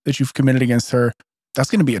sin that you've committed against her, that's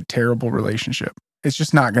going to be a terrible relationship. It's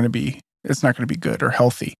just not going to be good or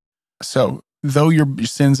healthy. So though your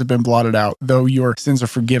sins have been blotted out, though your sins are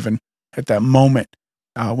forgiven at that moment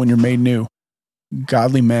when you're made new,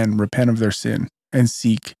 godly men repent of their sin and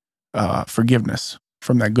seek forgiveness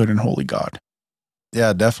from that good and holy God.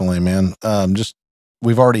 Yeah, definitely, man.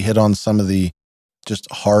 We've already hit on some of the just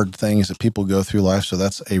hard things that people go through life. So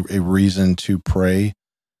that's a reason to pray,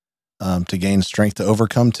 to gain strength to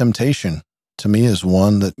overcome temptation. To me, is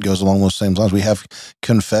one that goes along those same lines. We have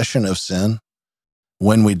confession of sin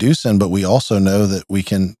when we do sin, but we also know that we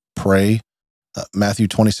can pray. Matthew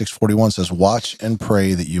 26:41 says, "Watch and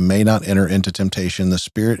pray that you may not enter into temptation. The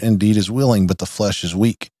spirit indeed is willing, but the flesh is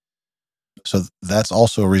weak." So that's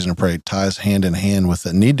also a reason to pray. It ties hand in hand with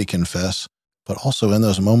the need to confess, but also in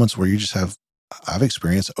those moments where I've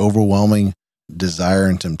experienced overwhelming desire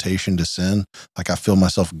and temptation to sin. Like I feel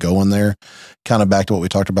myself going there, kind of back to what we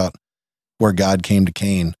talked about, where God came to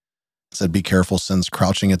Cain, said, "Be careful, sin's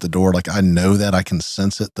crouching at the door." Like I know that, I can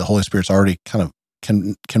sense it. The Holy Spirit's already kind of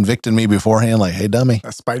convicted me beforehand. Like, hey, dummy.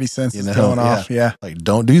 That spidey sense is going off. Yeah. Like,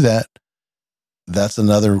 don't do that. That's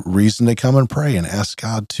another reason to come and pray and ask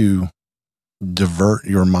God to divert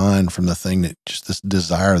your mind from the thing that just this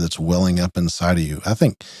desire that's welling up inside of you. I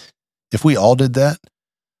think if we all did that,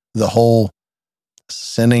 the whole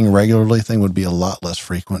sinning regularly thing would be a lot less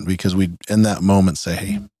frequent, because we'd in that moment say,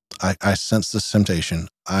 hey, I sense this temptation.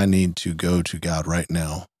 I need to go to God right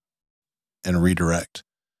now and redirect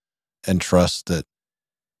and trust that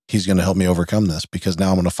he's going to help me overcome this, because now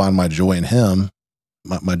I'm going to find my joy in him.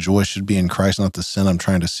 My joy should be in Christ, not the sin I'm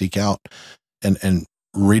trying to seek out, and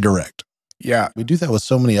redirect. Yeah. We do that with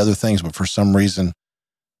so many other things, but for some reason,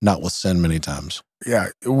 not with sin many times. Yeah.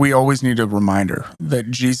 We always need a reminder that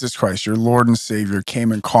Jesus Christ, your Lord and Savior,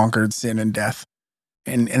 came and conquered sin and death.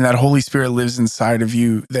 And that Holy Spirit lives inside of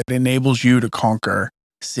you that enables you to conquer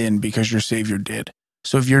sin because your Savior did.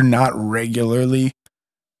 So if you're not regularly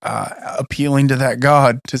appealing to that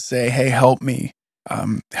God to say, hey, help me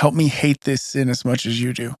hate this sin as much as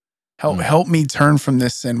you do. Help me turn from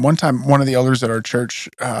this sin. One time, one of the elders at our church,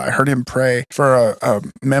 I heard him pray for a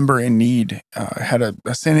member in need, had a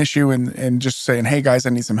sin issue and just saying, hey guys, I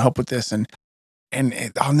need some help with this. And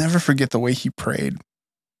I'll never forget the way he prayed.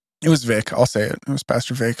 It was Vic. I'll say it. It was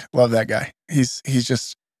Pastor Vic. Love that guy. He's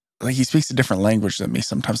just like, he speaks a different language than me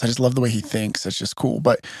sometimes. I just love the way he thinks. It's just cool.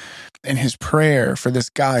 But in his prayer for this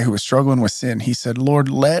guy who was struggling with sin, he said, Lord,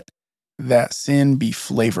 let that sin be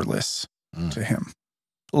flavorless to him.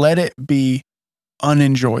 Let it be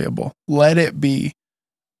unenjoyable. Let it be,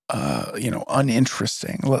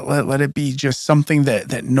 uninteresting. Let it be just something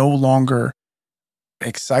that no longer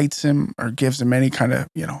excites him or gives him any kind of,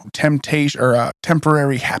 temptation or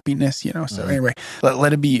temporary happiness, So anyway,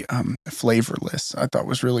 let it be flavorless. I thought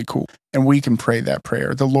was really cool. And we can pray that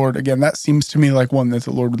prayer. The Lord, again, that seems to me like one that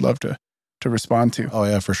the Lord would love to respond to. Oh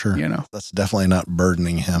yeah, for sure. That's definitely not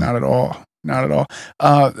burdening him. Not at all. Not at all.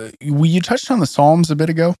 You touched on the Psalms a bit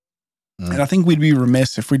ago. And I think we'd be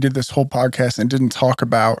remiss if we did this whole podcast and didn't talk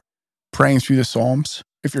about praying through the Psalms.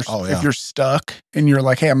 If you're stuck and you're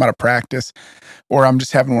like, hey, I'm out of practice, or I'm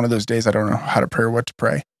just having one of those days, I don't know how to pray or what to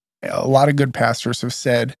pray. A lot of good pastors have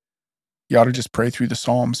said you ought to just pray through the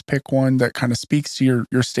Psalms. Pick one that kind of speaks to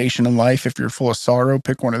your station in life. If you're full of sorrow,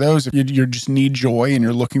 pick one of those. If you just need joy and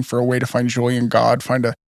you're looking for a way to find joy in God, find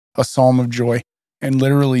a psalm of joy and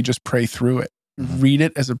literally just pray through it. Read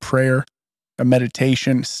it as a prayer, a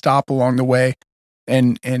meditation, stop along the way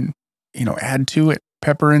and add to it,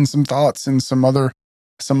 pepper in some thoughts and some other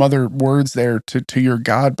words there to your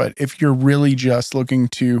God. But if you're really just looking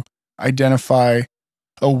to identify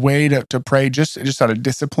a way to pray just out of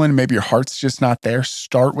discipline, maybe your heart's just not there,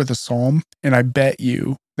 start with a psalm. And I bet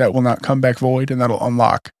you that will not come back void and that'll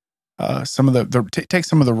unlock some of take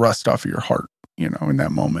some of the rust off of your heart, in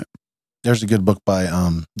that moment. There's a good book by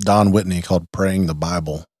Don Whitney called Praying the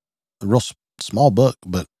Bible. A real small book,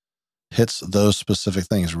 but hits those specific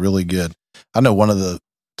things really good. I know one of the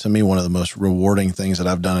most rewarding things that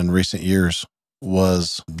I've done in recent years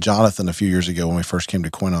was Jonathan a few years ago when we first came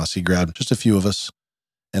to Quinnos. He grabbed just a few of us,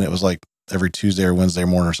 and it was like every Tuesday or Wednesday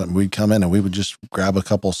morning or something. We'd come in and we would just grab a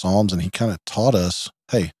couple of Psalms, and he kind of taught us,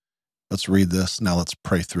 hey, let's read this. Now let's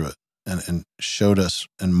pray through it, and showed us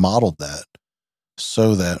and modeled that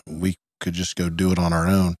so that we could just go do it on our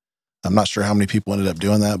own. I'm not sure how many people ended up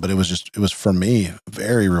doing that, but it was for me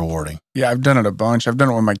very rewarding. Yeah, I've done it a bunch. I've done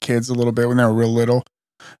it with my kids a little bit when they were real little.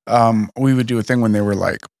 We would do a thing when they were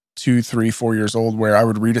like 2, 3, 4 years old where I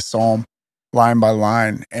would read a psalm line by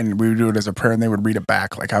line and we would do it as a prayer and they would read it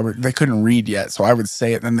back. Like they couldn't read yet. So I would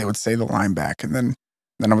say it and then they would say the line back and then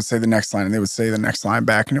I would say the next line and they would say the next line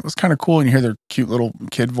back. And it was kind of cool. And you hear their cute little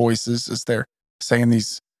kid voices as they're saying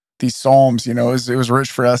these psalms, it was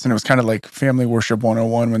rich for us. And it was kind of like family worship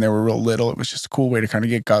 101 when they were real little. It was just a cool way to kind of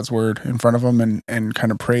get God's word in front of them and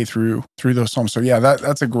kind of pray through those psalms. So yeah,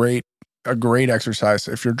 that's a great exercise.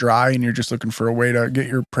 If you're dry and you're just looking for a way to get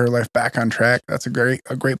your prayer life back on track, that's a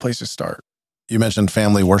great place to start. You mentioned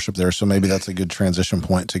family worship there, so maybe that's a good transition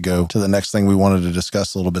point to go to the next thing we wanted to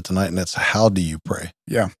discuss a little bit tonight, and it's how do you pray?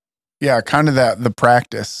 Yeah, kind of the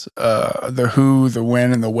practice, the who, the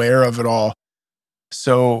when, and the where of it all.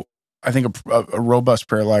 So I think a robust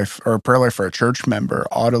prayer life or a prayer life for a church member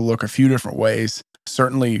ought to look a few different ways.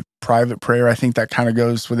 Certainly private prayer, I think that kind of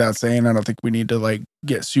goes without saying. I don't think we need to like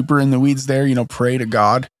get super in the weeds there, pray to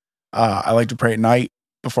God. I like to pray at night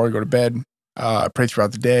before I go to bed. I pray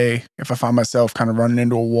throughout the day. If I find myself kind of running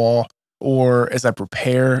into a wall or as I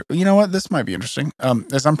prepare, this might be interesting.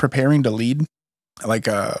 As I'm preparing to lead like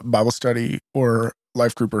a Bible study or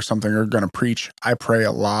life group or something or going to preach, I pray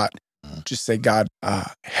a lot. Just say, God,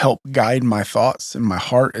 help guide my thoughts and my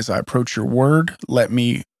heart as I approach your word. Let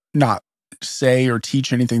me not say or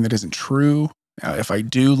teach anything that isn't true. If I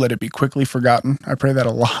do, let it be quickly forgotten. I pray that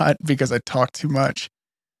a lot because I talk too much.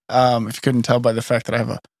 If you couldn't tell by the fact that I have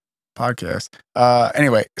a podcast.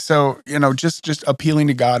 Anyway, so, just appealing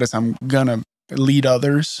to God as I'm going to lead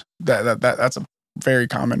others. That's a very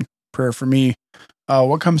common prayer for me.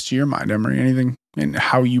 What comes to your mind, Emery? Anything in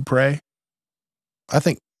how you pray? I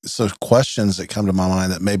think so. Questions that come to my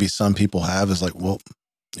mind that maybe some people have is like, well,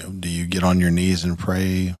 do you get on your knees and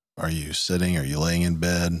pray? Are you sitting? Are you laying in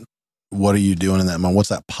bed? What are you doing in that moment? What's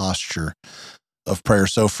that posture? of prayer.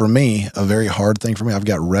 So for me, a very hard thing for me, I've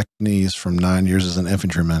got wrecked knees from 9 years as an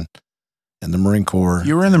infantryman in the Marine Corps.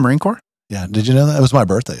 You were in the Marine Corps? Yeah. Did you know that? It was my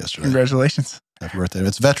birthday yesterday. Congratulations. Happy birthday.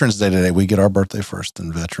 It's Veterans Day today. We get our birthday first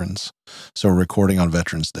and veterans. So we're recording on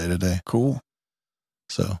Veterans Day today. Cool.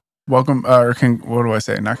 So welcome. What do I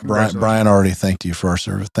say? Not Brian already thanked you for our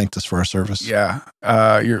service. Thanked us for our service. Yeah.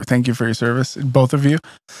 Thank you for your service, both of you.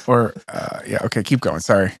 Or yeah. Okay. Keep going.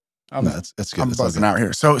 Sorry. No, it's good. I'm buzzing out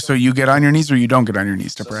here. So you get on your knees or you don't get on your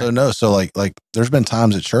knees to pray? So like there's been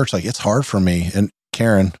times at church, like it's hard for me. And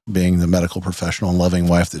Karen, being the medical professional and loving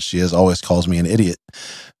wife that she is, always calls me an idiot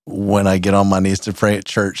when I get on my knees to pray at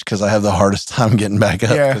church because I have the hardest time getting back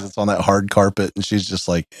up because it's on that hard carpet. And she's just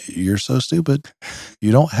like, "You're so stupid.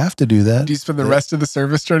 You don't have to do that." Do you spend the rest of the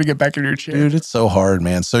service trying to get back in your chair? Dude, it's so hard,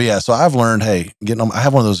 man. So yeah, so I've learned, hey, I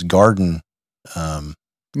have one of those garden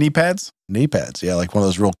knee pads. Yeah, like one of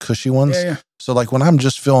those real cushy ones. Yeah. So like when I'm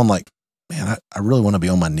just feeling like, man, I really want to be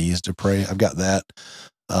on my knees to pray, I've got that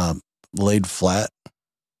laid flat.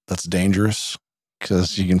 That's dangerous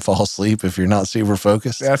because you can fall asleep if you're not super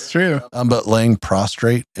focused. That's true. But laying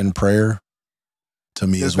prostrate in prayer to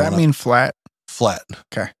me Does that mean flat? Flat.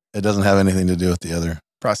 Okay. It doesn't have anything to do with the other.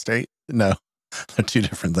 Prostate? No, they're two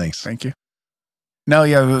different things. Thank you. No,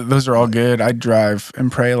 yeah, those are all good. I drive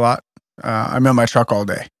and pray a lot. I'm in my truck all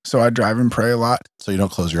day, so I drive and pray a lot. So you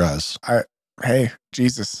don't close your eyes. Hey,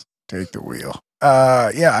 Jesus, take the wheel.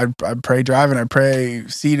 Yeah, I pray driving. I pray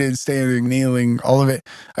seated, standing, kneeling, all of it.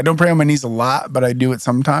 I don't pray on my knees a lot, but I do it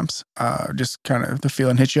sometimes. Just kind of the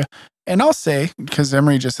feeling hits you. And I'll say, because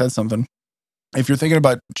Emery just said something, if you're thinking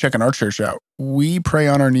about checking our church out, we pray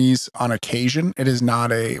on our knees on occasion. It is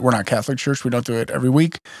not we're not Catholic church. We don't do it every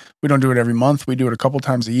week. We don't do it every month. We do it a couple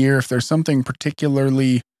times a year. If there's something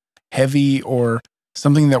particularly heavy or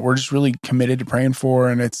something that we're just really committed to praying for,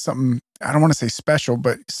 and it's something, I don't want to say special,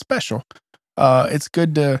 but special. It's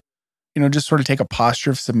good to, just sort of take a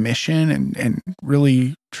posture of submission and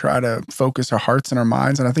really try to focus our hearts and our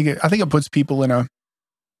minds. And I think it puts people in a,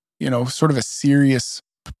 sort of a serious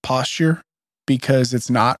posture because it's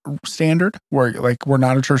not standard. We're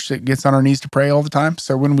not a church that gets on our knees to pray all the time.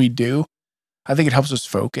 So when we do, I think it helps us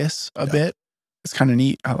focus a bit. It's kind of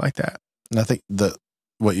neat. I like that. And I think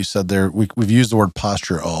what you said there, we've used the word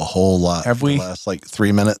posture a whole lot. Have we? The last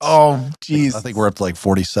 3 minutes. Oh, geez. I think we're up to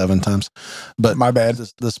 47 times. But my bad.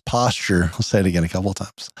 This posture, I'll say it again a couple of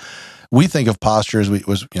times. We think of posture as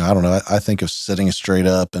I don't know. I think of sitting straight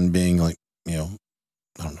up and being I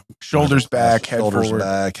don't know. Shoulders back, head forward. Shoulders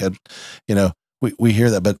back, head, we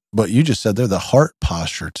hear that. But you just said there, the heart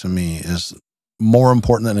posture to me is more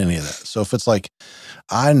important than any of that. So if it's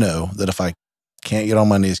I know that if I can't get on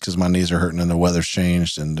my knees because my knees are hurting and the weather's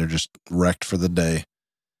changed and they're just wrecked for the day,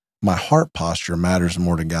 my heart posture matters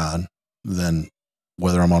more to God than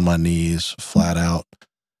whether I'm on my knees, flat out,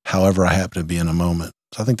 however I happen to be in a moment.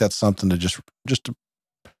 So I think that's something to just to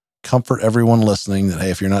comfort everyone listening that, hey,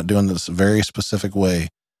 if you're not doing this a very specific way,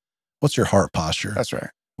 what's your heart posture? That's right.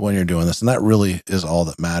 When you're doing this. And that really is all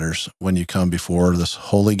that matters when you come before this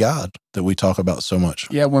holy God that we talk about so much.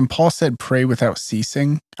 Yeah. When Paul said pray without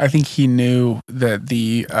ceasing, I think he knew that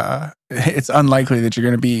it's unlikely that you're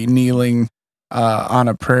going to be kneeling on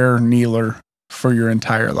a prayer kneeler for your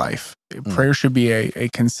entire life. Prayer should be a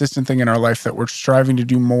consistent thing in our life that we're striving to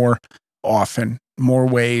do more often, more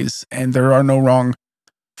ways. And there are no wrong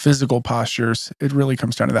physical postures. It really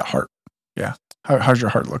comes down to that heart. Yeah. How's your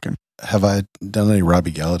heart looking? Have I done any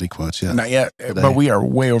Robbie Gallaty quotes yet? Not yet, but we are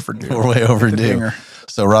way overdue. We're way overdue.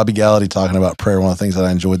 So Robbie Gallaty talking about prayer, one of the things that I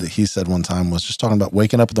enjoyed that he said one time was just talking about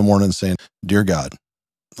waking up in the morning and saying, "Dear God,"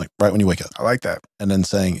 right when you wake up. I like that. And then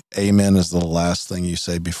saying amen is the last thing you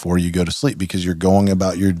say before you go to sleep, because you're going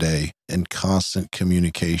about your day in constant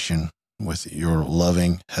communication with your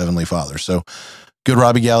loving Heavenly Father. So good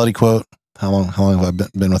Robbie Gallaty quote. How long have I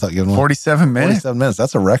been without giving one? 47 minutes. 47 minutes.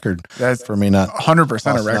 That's a record. That's for me. Not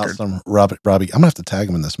 100% a record. Some Robbie. I'm gonna have to tag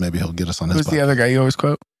him in this. Maybe he'll get us on his. Who's the other guy you always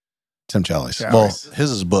quote? Tim Challies. Well, his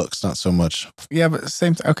is books, not so much. Yeah, but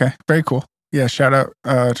same. Okay, very cool. Yeah, shout out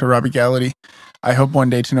to Robbie Gallaty. I hope one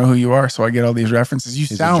day to know who you are, so I get all these references.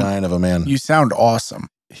 He's a giant of a man. You sound awesome.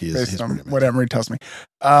 He is. Based on what Emery tells me.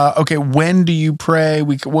 Okay, when do you pray?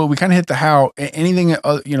 We kind of hit the how. Anything?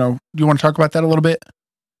 Do you want to talk about that a little bit?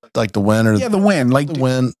 Like the when, or the when, the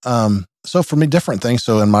when. So for me, different things.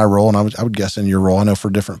 So in my role, and I would guess in your role, I know for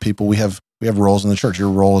different people, we have roles in the church. Your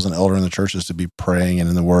role as an elder in the church is to be praying and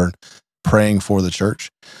in the Word, praying for the church.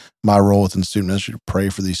 My role within student ministry to pray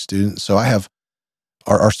for these students. So I have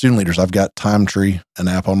our student leaders. I've got Time Tree, an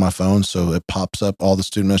app on my phone, so it pops up. All the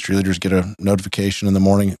student ministry leaders get a notification in the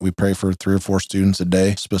morning. We pray for 3 or 4 students a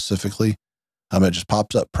day specifically. It just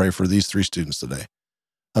pops up, pray for these 3 students today.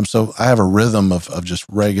 So I have a rhythm of just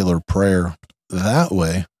regular prayer that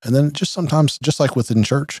way. And then just sometimes, just like within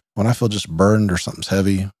church, when I feel just burdened or something's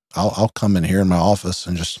heavy, I'll come in here in my office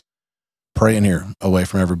and just pray in here away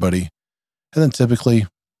from everybody. And then typically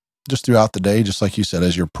just throughout the day, just like you said,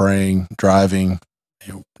 as you're praying, driving,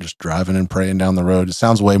 just driving and praying down the road. It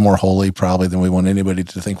sounds way more holy probably than we want anybody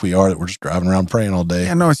to think we are, that we're just driving around praying all day.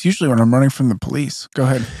 Yeah, no, it's usually when I'm running from the police. Go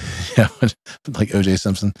ahead. Yeah, like O.J.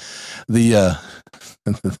 Simpson.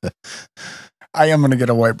 I am going to get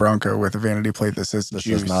a white Bronco with a vanity plate that says This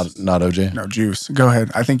juice. is not OJ. No, juice. Go ahead.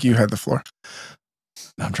 I think you had the floor.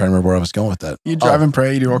 I'm trying to remember where I was going with that. You drive and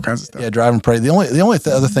pray. You do all kinds of stuff. Yeah, drive and pray. The only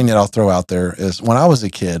other thing that I'll throw out there is when I was a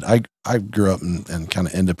kid, I grew up in kind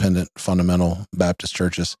of independent, fundamental Baptist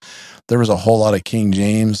churches. There was a whole lot of King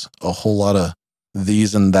James, a whole lot of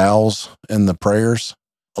these and thous in the prayers,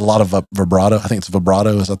 a lot of vibrato. I think it's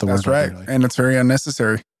vibrato. Is that the word? That's right. And it's very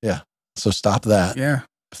unnecessary. Yeah. So stop that. Yeah.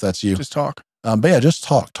 If that's you. Just talk. But yeah, just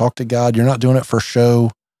talk to God. You're not doing it for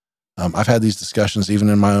show. I've had these discussions even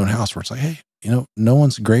in my own house where it's like, hey, no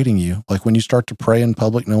one's grading you. Like when you start to pray in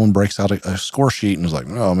public, no one breaks out a score sheet and is like,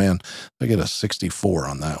 oh man, I get a 64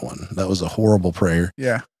 on that one. That was a horrible prayer.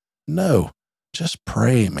 Yeah. No, just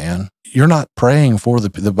pray, man. You're not praying for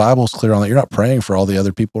the Bible's clear on that. You're not praying for all the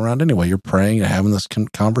other people around anyway. You're praying and having this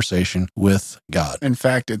conversation with God. In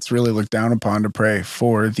fact, it's really looked down upon to pray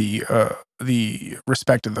for the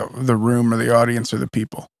respect of the room or the audience or the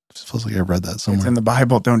people. It feels like I read that somewhere. It's in the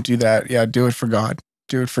Bible. Don't do that. Yeah, do it for God.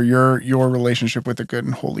 Do it for your relationship with the good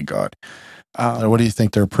and holy God. What do you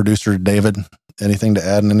think there, producer David? Anything to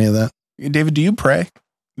add in any of that? David, do you pray?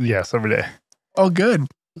 Yes, every day. Oh, good.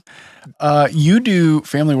 You do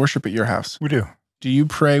family worship at your house. We do. Do you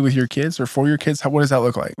pray with your kids or for your kids? What does that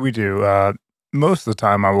look like? We do. Most of the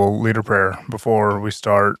time, I will lead a prayer before we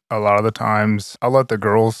start. A lot of the times, I'll let the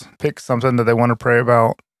girls pick something that they want to pray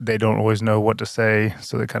about. They don't always know what to say,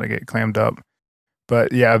 so they kind of get clammed up.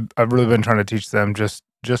 But yeah, I've really been trying to teach them just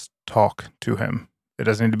talk to him. It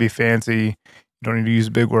doesn't need to be fancy. You don't need to use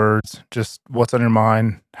big words. Just what's on your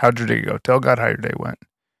mind. How'd your day go? Tell God how your day went.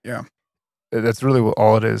 Yeah. That's really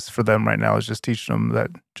all it is for them right now, is just teaching them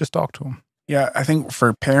that just talk to them. Yeah, I think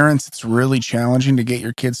for parents, it's really challenging to get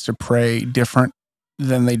your kids to pray different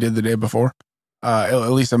than they did the day before. At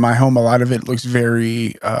least in my home, a lot of it looks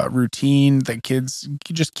very routine. That kids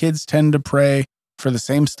tend to pray for the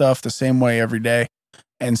same stuff the same way every day.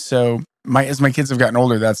 And so as my kids have gotten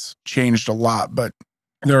older, that's changed a lot, but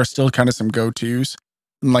there are still kind of some go-tos.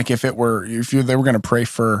 Like if they were going to pray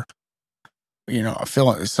for,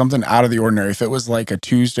 something out of the ordinary, if it was like a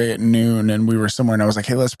Tuesday at noon and we were somewhere and I was like,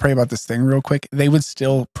 hey, let's pray about this thing real quick, they would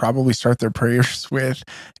still probably start their prayers with,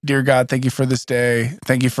 dear God, thank you for this day.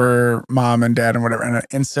 Thank you for mom and dad and whatever.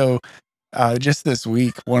 And so just this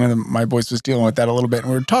week, one of my boys was dealing with that a little bit and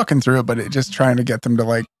we were talking through it, but just trying to get them to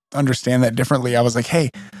like understand that differently. I was like,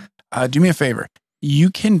 hey, do me a favor. You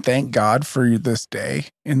can thank God for this day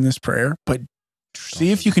in this prayer, but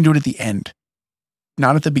see if you can do it at the end,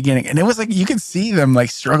 not at the beginning. And it was like, you could see them like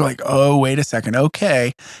struggle, like, oh, wait a second.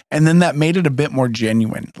 Okay. And then that made it a bit more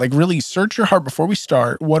genuine. Like really search your heart before we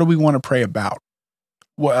start. What do we want to pray about?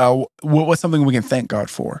 What's something we can thank God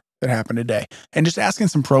for that happened today? And just asking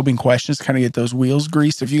some probing questions to kind of get those wheels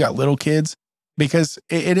greased if you got little kids, because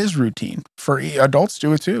it is routine. For adults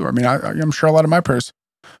do it too. I mean, I'm sure a lot of my prayers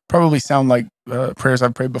probably sound like prayers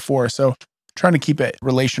I've prayed before. So trying to keep it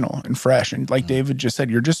relational and fresh. And like David just said,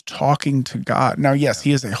 you're just talking to God. Now, yes,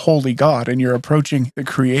 he is a holy God and you're approaching the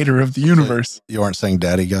creator of the universe. You aren't saying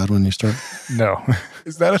daddy God when you start? No.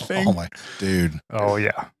 Is that a thing? Oh my dude. Oh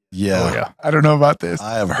yeah. Yeah. Oh yeah. I don't know about this.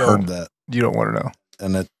 I have heard that. You don't want to know.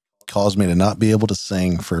 And it caused me to not be able to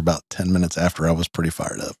sing for about 10 minutes after I was pretty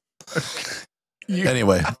fired up.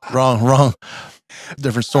 Anyway, wrong.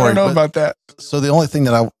 Different story. I don't know about that. So the only thing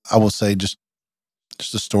that I will say, just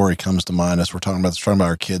a story comes to mind as we're talking about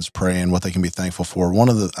our kids praying, what they can be thankful for.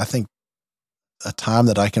 I think a time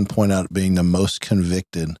that I can point out being the most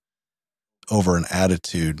convicted over an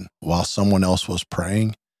attitude while someone else was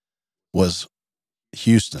praying was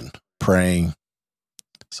Houston praying.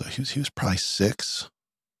 So he was probably 6.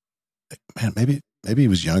 Man, maybe he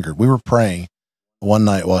was younger. We were praying one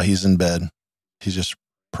night while he's in bed. He's just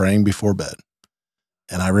praying before bed.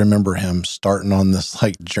 And I remember him starting on this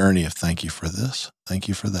like journey of thank you for this, thank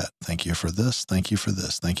you for that, thank you for this, thank you for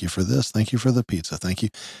this, thank you for this, thank you for the pizza, thank you.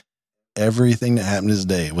 Everything that happened this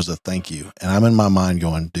day was a thank you. And I'm in my mind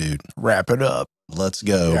going, dude, wrap it up. Let's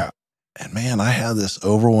go. Yeah. And man, I had this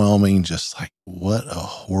overwhelming, just like, what a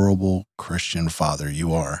horrible Christian father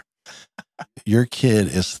you are. Your kid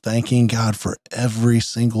is thanking God for every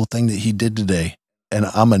single thing that he did today. And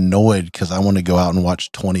I'm annoyed because I want to go out and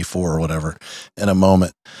watch 24 or whatever in a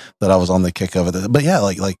moment that I was on the kick of it. But yeah,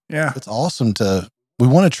 Yeah. it's awesome we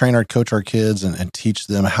want to coach our kids and teach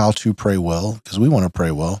them how to pray well, because we want to pray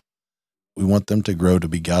well. We want them to grow to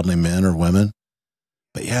be godly men or women.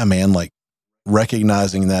 But yeah, man, like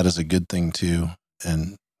recognizing that is a good thing too.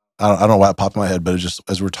 And I don't know why it popped in my head, but it just,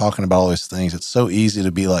 as we're talking about all these things, it's so easy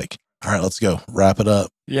to be like, all right, let's go wrap it up.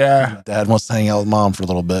 Yeah. Dad wants to hang out with mom for a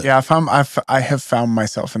little bit. Yeah. I have found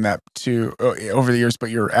myself in that too over the years, but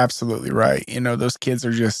you're absolutely right. Those kids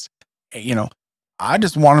are just, I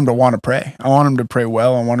just want them to want to pray. I want them to pray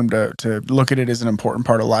well. I want them to look at it as an important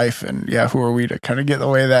part of life. And yeah, who are we to kind of get in the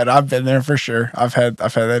way of that? I've been there for sure. I've had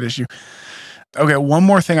that issue. Okay, one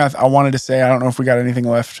more thing I wanted to say. I don't know if we got anything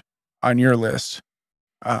left on your list.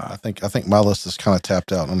 I think my list is kind of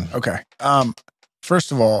tapped out. Okay.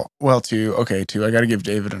 First of all, I got to give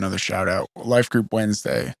David another shout out. Life Group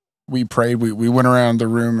Wednesday, we prayed. We went around the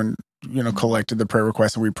room and collected the prayer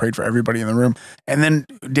requests, and we prayed for everybody in the room. And then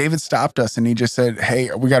David stopped us and he just said,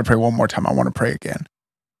 "Hey, we got to pray one more time. I want to pray again."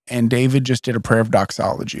 And David just did a prayer of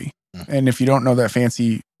doxology. And if you don't know that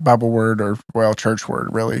fancy Bible word or church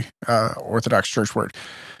word, really, Orthodox church word,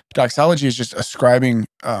 doxology is just ascribing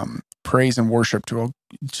praise and worship to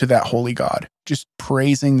that holy God, just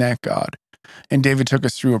praising that God. And David took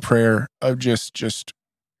us through a prayer of just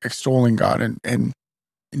extolling God and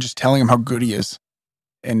just telling him how good he is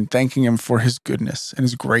and thanking him for his goodness and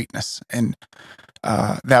his greatness. And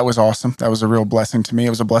that was awesome. That was a real blessing to me. It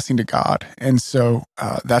was a blessing to God. And so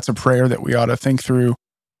that's a prayer that we ought to think through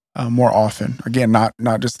more often. Again,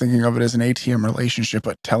 not just thinking of it as an ATM relationship,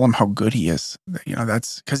 but tell him how good he is.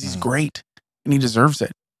 That's because he's great and he deserves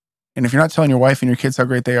it. And if you're not telling your wife and your kids how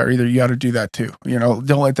great they are either, you got to do that too. Don't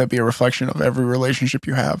let that be a reflection of every relationship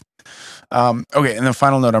you have. Okay. And the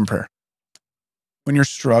final note on prayer. When you're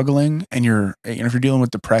struggling and if you're dealing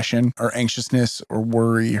with depression or anxiousness or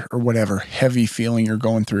worry or whatever heavy feeling you're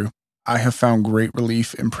going through, I have found great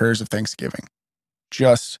relief in prayers of thanksgiving.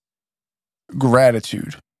 Just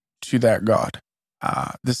gratitude to that God.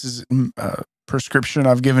 This is a prescription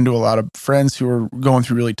I've given to a lot of friends who are going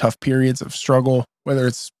through really tough periods of struggle, whether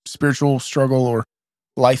it's spiritual struggle or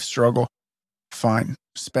life struggle. Fine.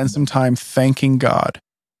 Spend some time thanking God,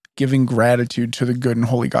 giving gratitude to the good and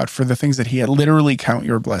holy God for the things that he had. Literally count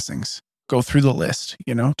your blessings. Go through the list.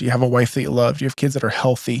 Do you have a wife that you love? Do you have kids that are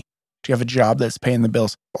healthy? Do you have a job that's paying the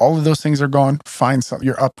bills? All of those things are gone. Find something.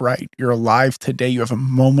 You're upright. You're alive today. You have a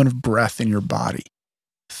moment of breath in your body.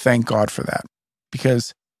 Thank God for that.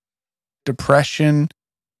 Because depression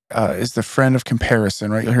is the friend of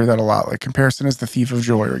comparison, right? You'll hear that a lot. Like comparison is the thief of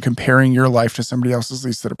joy, or comparing your life to somebody else's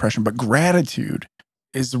leads to depression. But gratitude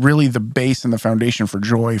is really the base and the foundation for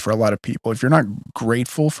joy for a lot of people. If you're not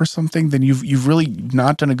grateful for something, then you've really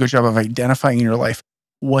not done a good job of identifying in your life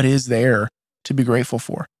what is there to be grateful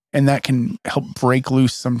for. And that can help break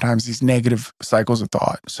loose sometimes these negative cycles of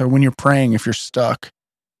thought. So when you're praying, if you're stuck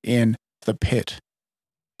in the pit,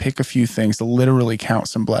 pick a few things to literally count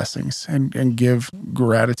some blessings and give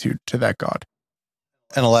gratitude to that God.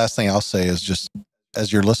 And the last thing I'll say is just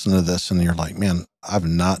as you're listening to this and you're like, man, I've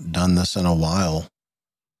not done this in a while.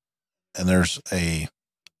 And there's a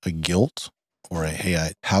guilt or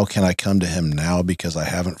how can I come to him now because I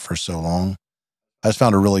haven't for so long? I just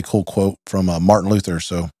found a really cool quote from Martin Luther.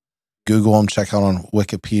 So Google him, check out on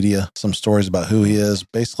Wikipedia some stories about who he is.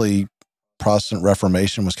 Basically, Protestant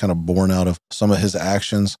Reformation was kind of born out of some of his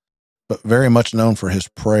actions, but very much known for his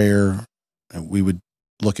prayer. And we would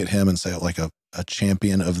look at him and say like a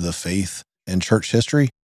champion of the faith in church history.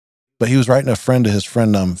 But he was writing a friend to his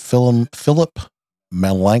friend, Philip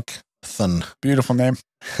Melanchthon. Beautiful name.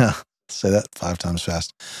 Say that 5 times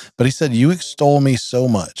fast. But he said, "You extol me so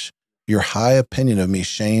much. Your high opinion of me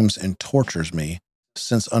shames and tortures me,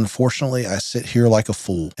 since unfortunately I sit here like a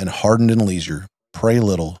fool and hardened in leisure. Pray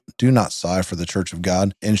little, do not sigh for the church of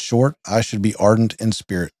God. In short, I should be ardent in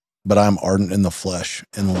spirit, but I am ardent in the flesh,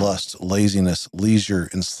 in lust, laziness, leisure,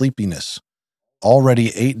 and sleepiness. Already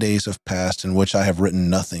 8 days have passed in which I have written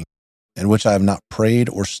nothing, in which I have not prayed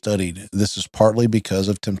or studied. This is partly because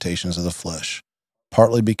of temptations of the flesh,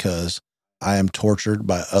 partly because I am tortured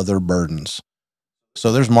by other burdens."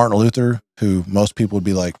 So there's Martin Luther, who most people would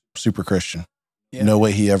be like super Christian. Yeah. No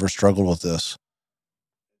way he ever struggled with this.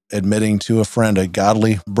 Admitting to a friend, a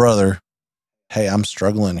godly brother, hey, I'm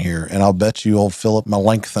struggling here. And I'll bet you old Philip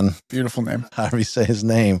Melanchthon, beautiful name, however you say his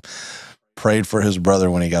name, prayed for his brother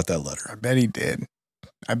when he got that letter. I bet he did.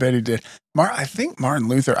 I think Martin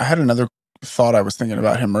Luther, I had another thought I was thinking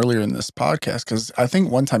about him earlier in this podcast, because I think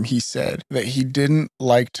one time he said that he didn't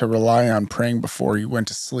like to rely on praying before he went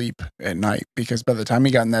to sleep at night, because by the time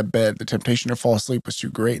he got in that bed, the temptation to fall asleep was too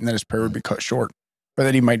great, and then his prayer would be cut short, or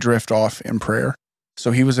that he might drift off in prayer.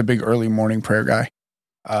 So he was a big early morning prayer guy.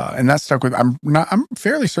 And that stuck with, I'm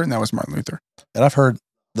fairly certain that was Martin Luther. And I've heard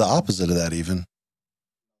the opposite of that even.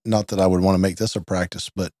 Not that I would want to make this a practice,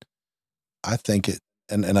 but I think it,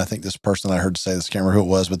 and I think this person I heard say this, can't remember who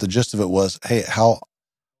it was, but the gist of it was, hey, how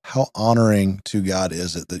honoring to God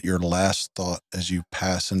is it that your last thought as you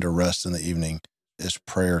pass into rest in the evening is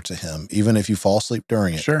prayer to him, even if you fall asleep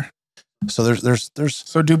during it. Sure. So there's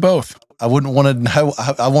So do both. I wouldn't want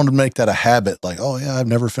to, I want to make that a habit. Like, oh yeah, I've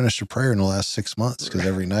never finished a prayer in the last 6 months because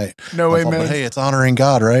every night. No way, But man. hey, it's honoring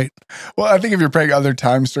God, right? Well, I think if you're praying other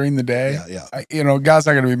times during the day, Yeah. God's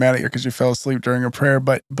not going to be mad at you because you fell asleep during a prayer.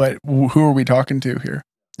 But who are we talking to here?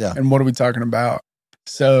 Yeah. And what are we talking about?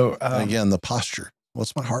 So And again, the posture.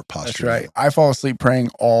 What's my heart posture? that's right. I fall asleep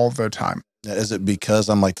praying all the time. Now, is it because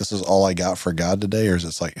I'm like, this is all I got for God today? Or is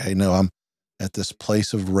it like, hey, no, I'm at this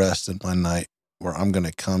place of rest in my night where I'm going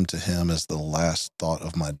to come to him as the last thought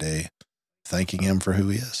of my day, thanking him for who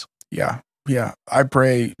he is. Yeah. Yeah. I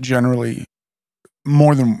pray generally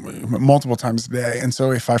more than multiple times a day. And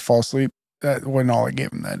so if I fall asleep, that wasn't all I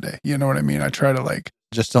gave him that day. You know what I mean? I try to like,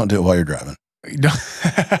 Just don't do it while you're driving.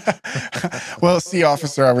 well, see,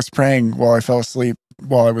 officer, I was praying while I fell asleep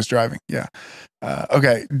while I was driving. Yeah.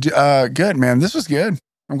 Okay. Good, man. This was good.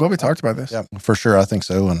 I'm glad we talked about this. Yeah, for sure. I think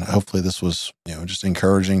so. And hopefully this was, just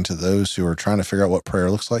encouraging to those who are trying to figure out what prayer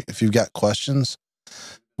looks like. If you've got questions,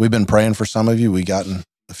 we've been praying for some of you. We've gotten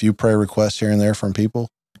a few prayer requests here and there from people.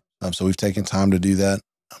 So we've taken time to do that.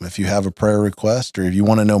 If you have a prayer request, or if you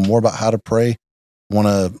want to know more about how to pray, want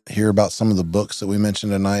to hear about some of the books that we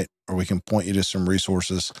mentioned tonight, or we can point you to some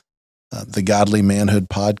resources, the Godly Manhood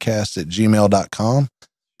Podcast at gmail.com.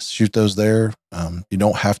 Shoot those there. You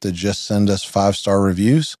don't have to just send us 5-star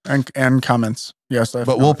reviews And comments. Yes.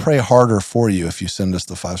 but we'll pray harder for you if you send us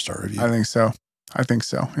the 5-star review. I think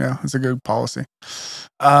so. Yeah. It's a good policy.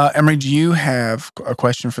 Emery, do you have a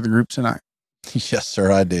question for the group tonight? Yes,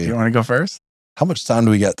 sir, I Do you do. want to go first? How much time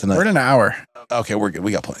do we got We're tonight? at an hour. Okay, we're good.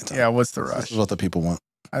 We got plenty of time. Yeah. What's the This rush? is what the people want.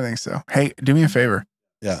 I think so. Hey, do me a favor.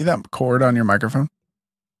 Yeah. See that cord on your microphone?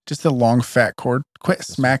 Just a long, fat cord. Quit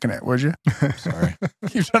smacking it, would you? Sorry.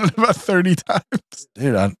 You've done it about 30 times.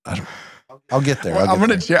 Dude, I'll get there. Well, I'm I'll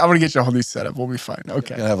gonna get you a whole new setup. We'll be fine.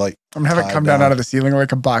 Okay. Gonna have like, I'm gonna have it tied come down down. out of the ceiling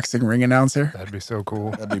like a boxing ring announcer. That'd be so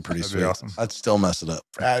cool. that'd be pretty That'd be sweet. awesome. I'd still mess it up.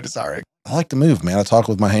 It's all right. I like to move, man. I talk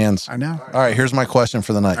with my hands. I know. All right, here's my question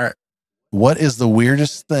for the night. All right. What is the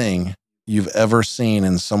weirdest thing you've ever seen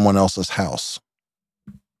in someone else's house?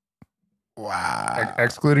 Wow.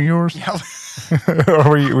 Excluding yours? Yeah.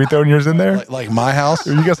 Or we throwing yours in there? Like my house?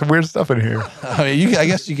 You got some weird stuff in here. I mean, I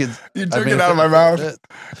guess you could. You I took mean, it out of my mouth.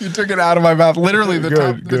 You took it out of my mouth. Literally, the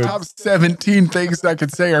Good. top 17 things I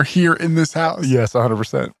could say are here in this house. Yes,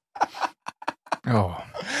 100%. Oh,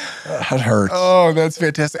 That hurts. Oh, that's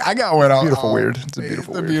fantastic. I got one. beautiful weird. It's a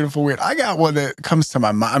beautiful weird. Beautiful weird. I got one that comes to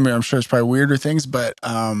my mind. I mean, I'm sure it's probably weirder things, but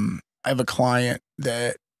I have a client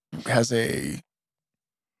that has a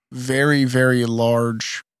very, very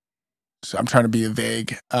large, so I'm trying to be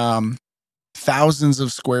vague, thousands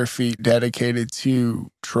of square feet dedicated to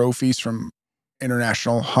trophies from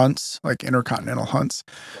international hunts, like intercontinental hunts.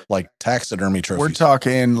 Like taxidermy trophies. We're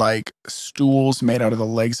talking like stools made out of the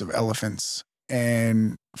legs of elephants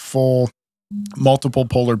and full multiple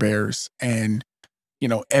polar bears and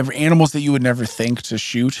every animals that you would never think to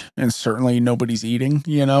shoot, and certainly nobody's eating,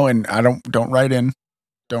 and I don't write in.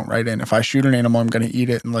 If I shoot an animal, I'm going to eat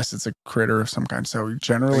it unless it's a critter of some kind. So Are you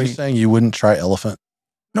generally, saying you wouldn't try elephant?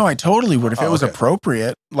 no, I totally would if it was okay.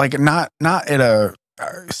 appropriate. Like not at a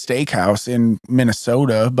steakhouse in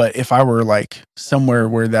Minnesota, but if I were like somewhere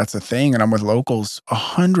where that's a thing and I'm with locals,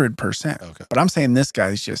 100%. Okay. But I'm saying this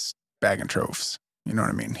guy's just bagging trophies. You know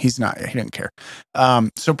what I mean? He didn't care.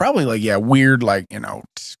 So probably like, weird, like,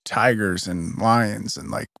 tigers and lions and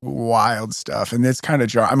like wild stuff. And it's kind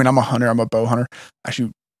of I'm a hunter. I'm a bow hunter. I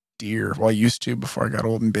shoot deer. Well, I used to before I got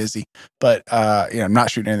old and busy, but, I'm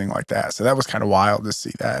not shooting anything like that. So that was kind of wild to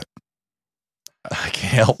see that. I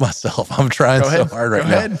can't help myself. I'm trying Go so ahead. hard right Go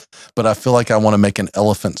now. ahead. But I feel like I want to make an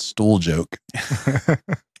elephant stool joke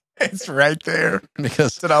It's right there.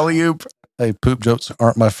 because, It's an alley-oop. hey, poop jokes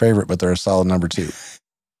aren't my favorite, but they're a solid number 2.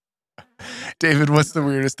 David, what's the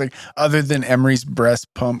weirdest thing other than Emery's breast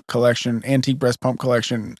pump collection, antique breast pump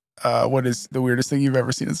collection? What is the weirdest thing you've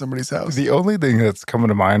ever seen in somebody's house? The only thing that's coming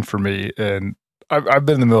to mind for me, and I've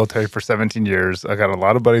been in the military for 17 years. I got a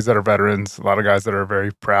lot of buddies that are veterans, a lot of guys that are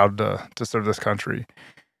very proud to serve this country.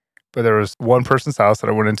 but there was one person's house that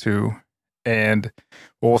I went into, and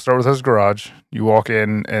we'll start with his garage. You walk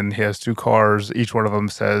in, and he has 2 cars. Each one of them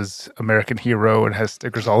says American Hero and has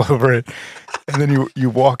stickers all over it. And then you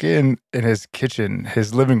walk in his kitchen,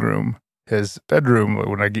 his living room, his bedroom.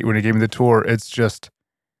 When he gave me the tour, it's just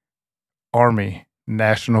Army,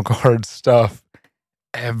 National Guard stuff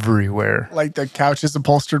everywhere. Like the couch is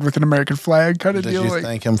upholstered with an American flag kind of Did deal. you Like,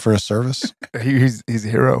 thank him for his service? He's a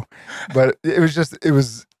hero. But it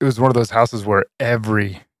was one of those houses where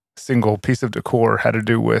every single piece of decor had to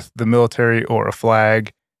do with the military or a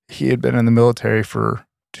flag. He had been in the military for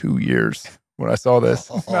 2 years when I saw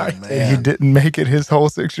this. Oh, And he man. didn't make it his whole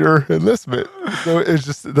 6-year enlistment. So it's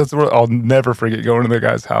just, that's what I'll never forget, going to the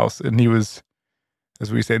guy's house. And he was,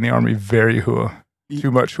 as we say in the Army, very hua.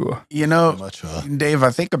 Too much hua. you know, Much, Dave,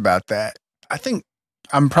 I think about that. I think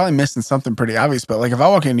I'm probably missing something pretty obvious, but like if I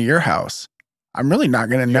walk into your house, I'm really not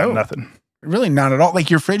going to You got know. nothing. Really not at all. Like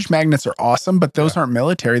your fridge magnets are awesome, but those aren't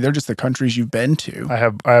military. They're just the countries you've been to, I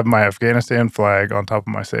have my Afghanistan flag on top of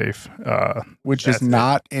my safe. which That's is it.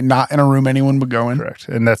 not in a room anyone would go in. Correct.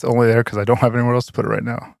 And that's only there because I don't have anywhere else to put it right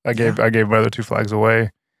now. I gave my other 2 flags away.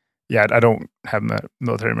 Yeah, I don't have that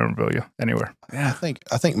military memorabilia anywhere. Yeah.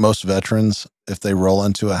 I think most veterans, if they roll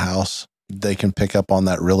into a house, they can pick up on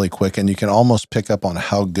that really quick, and you can almost pick up on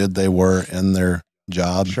how good they were in their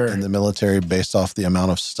job Sure. in the military based off the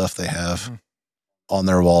amount of stuff they have Mhm. on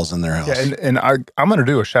their walls in their house. Yeah, and I'm gonna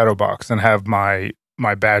do a shadow box and have my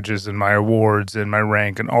badges and my awards and my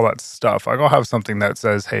rank and all that stuff. Like I'll have something that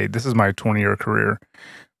says, "Hey, this is my 20-year career,"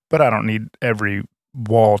 but I don't need every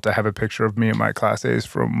wall to have a picture of me and my class A's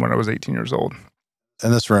from when I was 18 years old.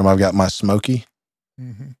 In this room, I've got my Smoky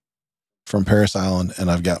from Paris Island, and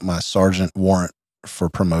I've got my Sergeant Warrant for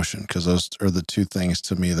promotion, because those are the 2 things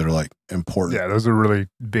to me that are like important. Yeah, those are really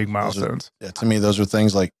big Those are- milestones. Yeah, to me, those are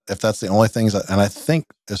things like, if that's the only things and I think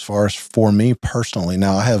as far as for me personally,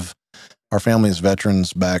 now our family is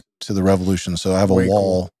veterans back to the Revolution. So I have a Way cool.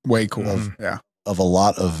 wall Way cool. Mhm. Yeah. of a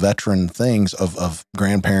lot of veteran things of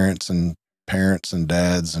grandparents and parents and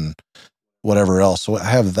dads and whatever else. So I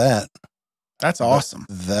have that. That's awesome.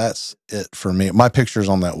 That's it for me. My picture's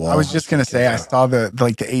on that wall. I was just gonna say I saw the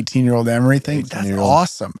 18-year-old Emery thing. That's 18-year-old.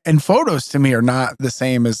 awesome. And photos to me are not the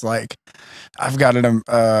same as like I've got it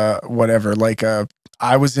whatever, like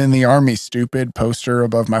I was in the Army stupid poster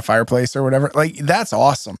above my fireplace or whatever. Like that's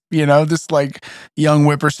awesome. You know, this like young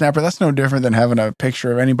whippersnapper. That's no different than having a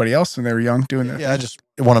picture of anybody else when they were young doing that. Yeah, I just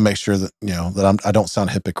want to make sure that that I don't sound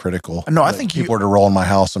hypocritical. No, I That think people are to roll in my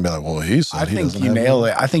house and be like, "Well, he said I he think doesn't you have nail one."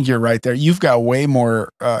 it. I think you're right there. You've got way more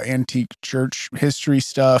antique church history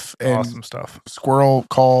stuff and Awesome stuff. squirrel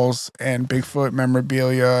calls and Bigfoot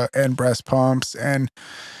memorabilia and breast pumps. And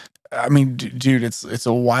I mean, dude, it's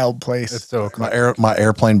a wild place. It's so cool. My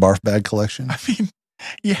airplane barf bag collection. I mean,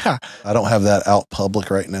 yeah, I don't have that out public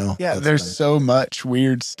right now. yeah. That's There's been- so much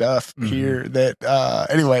weird stuff Mhm. here that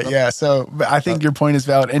anyway, yeah. So but I think your point is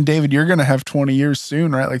valid. And David, you're gonna have 20 years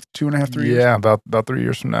soon, right? Like 2.5, 3 years. Yeah, about 3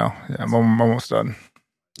 years from now. Yeah, I'm almost done.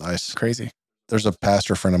 nice. Crazy. There's a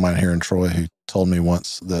pastor friend of mine here in Troy who told me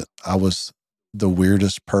once that I was the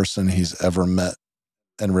weirdest person he's ever met,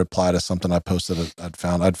 in reply to something I posted. I'd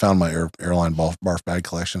found my airline barf bag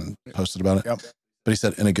collection and posted about it. Yep. But he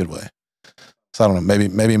said in a good way. So I don't know.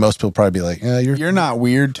 Maybe most people probably be like, "Yeah, You're not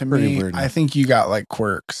weird to Pretty me. weird. I think you got like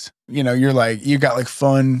quirks. You know, you got like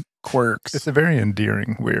fun quirks. It's a very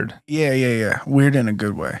endearing weird. Yeah. Weird in a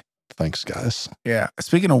good way. Thanks, guys." Yeah.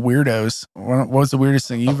 Speaking of weirdos, what was the weirdest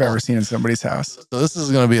thing you've ever seen in somebody's house? So this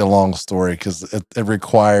is going to be a long story because it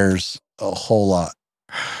requires a whole lot.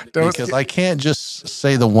 Don't, Because I can't just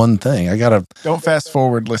say the one thing. don't fast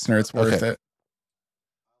forward, listener. It's worth Okay. it.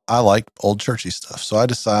 I like old churchy stuff. So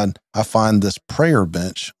I find this prayer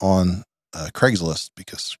bench on Craigslist,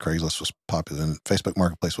 because Craigslist was popular and Facebook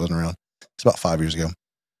Marketplace wasn't around. It's about 5 years ago.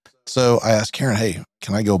 So I asked Karen, "Hey,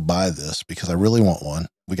 can I go buy this? Because I really want one.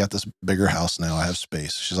 We got this bigger house now. I have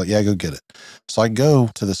space." She's like, "Yeah, go get it." So I go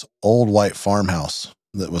to this old white farmhouse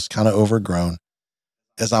that was kind of overgrown.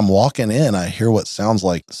 As I'm walking in, I hear what sounds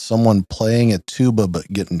like someone playing a tuba, but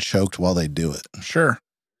getting choked while they do it. Sure.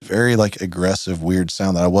 Very like aggressive, weird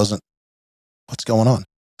sound that what's going on?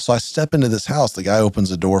 So I step into this house. The guy opens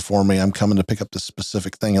the door for me. I'm coming to pick up this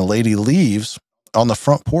specific thing. A lady leaves. On the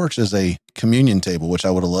front porch is a communion table, which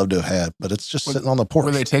I would have loved to have had, but it's just sitting on the porch.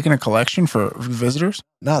 Were they taking a collection for visitors?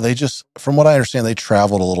 No, they just, from what I understand, they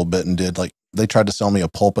traveled a little bit and they tried to sell me a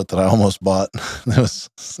pulpit that I almost bought. It was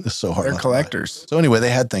so hard. They're not to buy. collectors. So anyway, they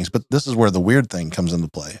had things, but this is where the weird thing comes into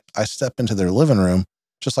play. I step into their living room,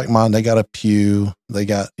 just like mine. They got a pew. They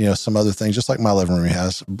got, some other things, just like my living room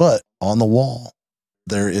has. But on the wall,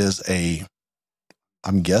 there is a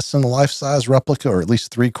I'm guessing life-size replica, or at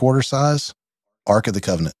least 3/4 size, Ark of the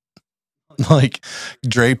Covenant, like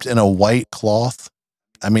draped in a white cloth.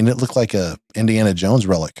 I mean, it looked like a Indiana Jones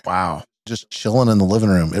relic, Wow. just chilling in the living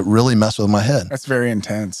room. It really messed with my head. That's very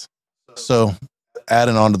intense. So,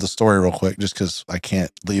 adding on to the story real quick, just because I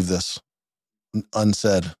can't leave this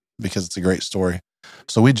unsaid because it's a great story.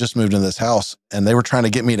 So we just moved into this house and they were trying to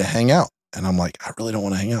get me to hang out. And I'm like, I really don't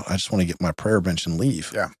want to hang out. I just want to get my prayer bench and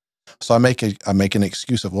leave. Yeah. So I make an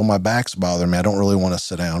excuse of, well, my back's bothering me. I don't really want to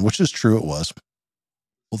sit down, which is true. It was.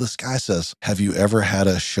 Well, this guy says, have you ever had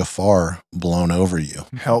a shofar blown over you?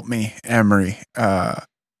 Help me, Emery.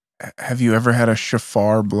 Have you ever had a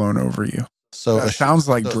shofar blown over you? So It sounds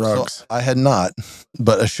like drugs. So I had not,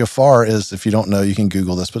 but a shofar is, if you don't know, you can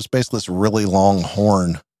Google this, but it's basically this really long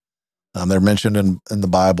horn. They're mentioned in the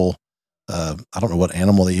Bible. I don't know what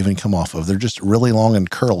animal they even come off of. They're just really long and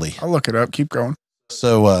curly. I'll look it up. Keep going.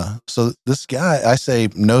 So this guy, I say,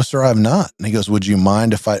 no, sir, I've not. And he goes, would you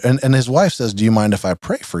mind if I, and his wife says, do you mind if I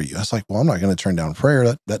pray for you? I was like, well, I'm not going to turn down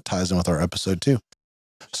prayer. That ties in with our episode too.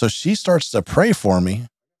 So she starts to pray for me.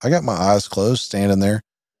 I got my eyes closed, standing there.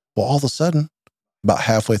 Well, all of a sudden, about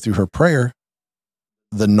halfway through her prayer,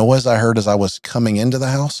 the noise I heard as I was coming into the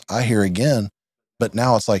house, I hear again, but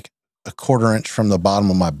now it's like a 1/4 inch from the bottom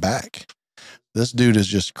of my back. This dude is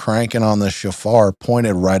just cranking on the shofar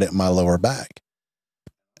pointed right at my lower back.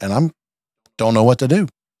 And don't know what to do.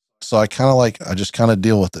 So I just kind of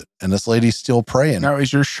deal with it. And this lady's still praying. Now,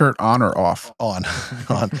 is your shirt on or off? On.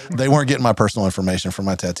 They weren't getting my personal information for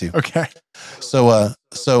my tattoo. Okay. So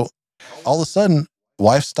all of a sudden,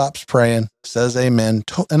 wife stops praying, says amen.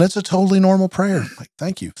 And it's a totally normal prayer. Like,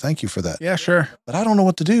 thank you for that. Yeah, sure. But I don't know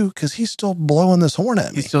what to do because he's still blowing this horn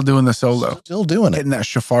at me. He's still doing the solo. Still doing it. Hitting that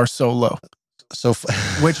shofar solo. So,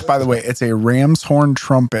 Which, by the way, it's a ram's horn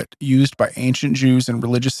trumpet used by ancient Jews in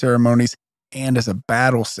religious ceremonies and as a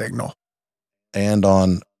battle signal. And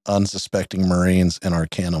on unsuspecting Marines in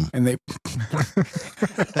Arcanum. And they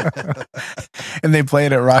play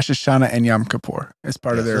it at Rosh Hashanah and Yom Kippur as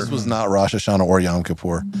part of their. This was not Rosh Hashanah or Yom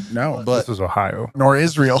Kippur. No, but this was Ohio. Nor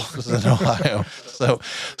Israel. This is in Ohio.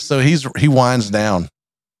 So he winds down.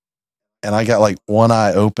 And I got like one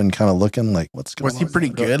eye open, kind of looking like, what's going on? Was he pretty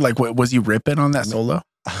good? Like, was he ripping on that solo?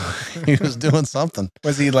 He was doing something.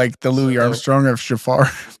 Was he like the Louis Armstrong of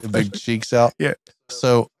shofar? The big cheeks out. Yeah.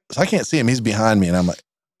 So I can't see him. He's behind me. And I'm like,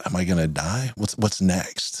 am I going to die? What's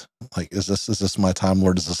next? Like, is this my time,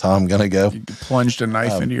 Lord? Is this how I'm going to go? You plunged a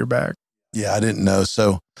knife into your back. Yeah, I didn't know.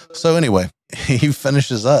 So anyway, he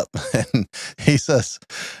finishes up and he says,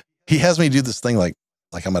 he has me do this thing like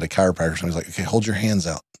I'm at a chiropractor. So he's like, okay, hold your hands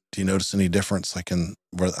out. Do you notice any difference? Like I'm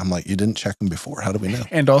like, you didn't check them before. How do we know?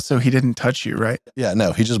 And also he didn't touch you, right? Yeah,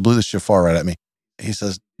 no, he just blew the shofar right at me. He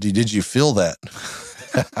says, did you feel that?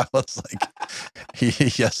 I was like,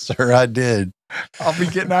 yes, sir, I did. I'll be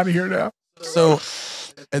getting out of here now. So,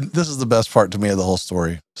 and this is the best part to me of the whole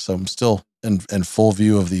story. So I'm still in full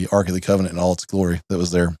view of the Ark of the Covenant and all its glory that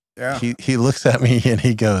was there. Yeah. He looks at me and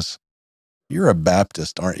he goes, you're a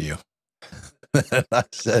Baptist, aren't you? And I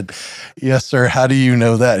said, yes, sir. How do you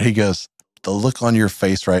know that? He goes, the look on your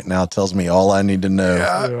face right now tells me all I need to know.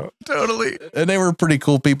 Yeah, totally. And they were pretty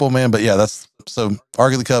cool people, man. But yeah, so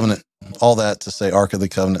Ark of the Covenant, all that to say Ark of the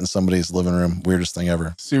Covenant in somebody's living room. Weirdest thing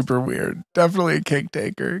ever. Super weird. Definitely a cake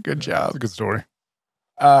taker. Good job. That's a good story.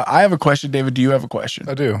 I have a question, David. Do you have a question?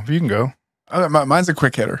 I do. You can go. Mine's a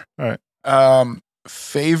quick hitter. All right.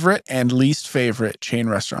 Favorite and least favorite chain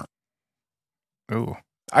restaurant? Ooh.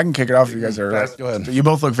 I can kick it off if you guys are. Go ahead. You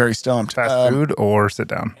both look very stumped. Fast food or sit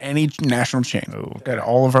down? Any national chain. Oh. Got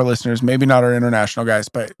all of our listeners, maybe not our international guys,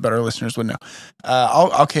 but our listeners would know.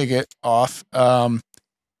 I'll kick it off.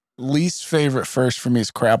 Least favorite first for me is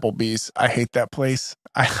Crapplebee's. I hate that place.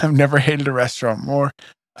 I've never hated a restaurant more.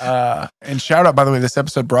 And shout out, by the way, this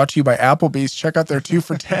episode brought to you by Applebee's. Check out their 2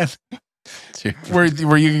 for $10.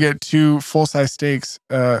 where you can get 2 full-size steaks,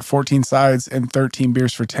 14 sides, and 13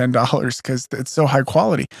 beers for $10 because it's so high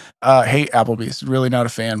quality. Hate Applebee's. Really not a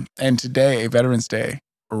fan. And today, Veterans Day,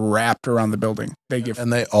 wrapped around the building.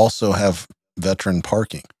 And they also have veteran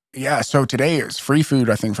parking. Yeah, so today is free food,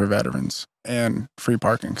 I think, for veterans and free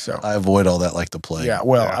parking. So I avoid all that like the plague. Yeah,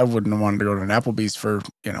 well, I wouldn't have wanted to go to an Applebee's for,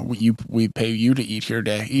 we pay you to eat here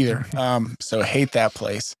day either. So hate that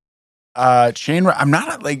place. I'm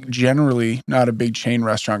not generally not a big chain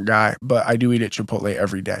restaurant guy, but I do eat at Chipotle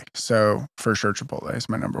every day. So for sure, Chipotle is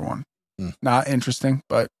my number one. Not interesting,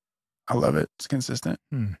 but I love it. It's consistent.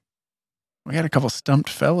 We had a couple stumped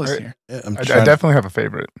fellas here. Yeah, I definitely have a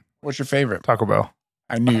favorite. What's your favorite? Taco Bell.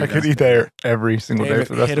 I knew I could eat there every single day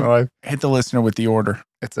for the rest of my life. Hit the listener with the order.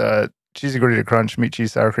 It's a cheesy gordita crunch, meat,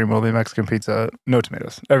 cheese, sour cream, will be Mexican pizza, no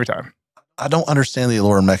tomatoes, every time. I don't understand the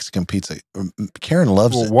allure of Mexican pizza. Karen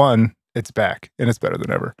loves Well, it. one, it's back and it's better than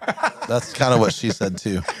ever. That's kind of what she said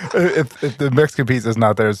too. If the Mexican pizza is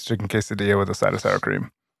not there, it's chicken quesadilla with a side of sour cream.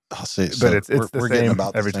 I'll see. But So it's the we're same getting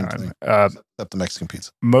about every the same time. thing, except the Mexican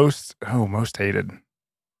pizza. Most hated.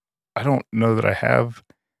 I don't know that I have.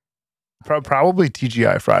 Probably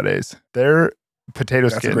TGI Fridays. Their potato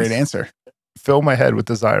That's skins a great answer. fill my head with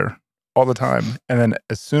desire all the time. And then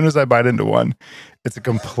as soon as I bite into one, it's a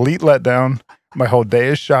complete letdown. My whole day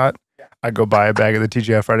is shot. I go buy a bag of the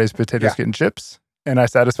TGI Fridays potato skin chips, and I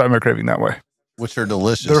satisfy my craving that way. Which are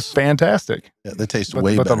delicious. They're fantastic. Yeah, they taste But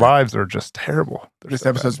way the better. lives are just terrible. They're This so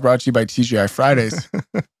episode's brought to you by TGI Fridays,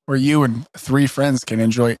 where you and 3 friends can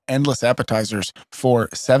enjoy endless appetizers for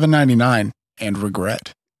 $7.99 and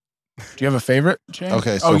regret. Do you have a favorite, James?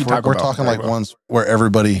 Okay, so if we're talking like ones where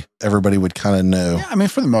everybody would kind of know. Yeah, I mean,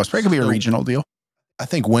 for the most part, it could be a So- regional deal. I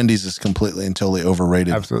think Wendy's is completely and totally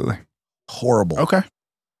overrated. Absolutely. Horrible. Okay.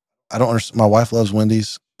 I don't understand. My wife loves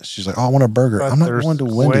Wendy's. She's like, "Oh, I want a burger." But I'm not they're going to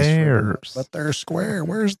Wendy's for a burger. squares. But they're square.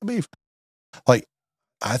 Where's the beef? Like,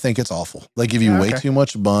 I think it's awful. They give you Yeah, way okay. too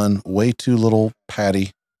much bun, way too little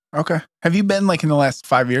patty. Okay. Have you been like in the last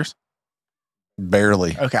 5 years?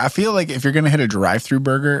 Barely. Okay. I feel like if you're going to hit a drive-through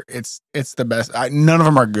burger, it's the best. None of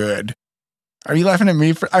them are good. Are you laughing at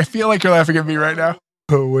me? I feel like you're laughing at me right now.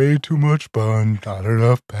 Way too much bun, not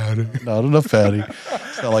enough patty. Not enough patty.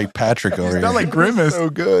 Sound like Patrick over It's here. not like Grimace. So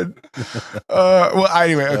good. Well,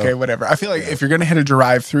 anyway, okay, whatever. I feel like if you're going to hit a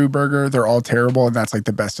drive-through burger, they're all terrible, and that's like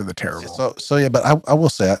the best of the terrible. So yeah, but I will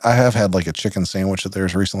say I have had like a chicken sandwich at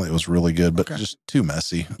theirs recently. It was really good, but Okay. just too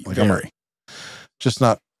messy. Like Very. just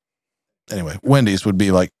not. Anyway, Wendy's would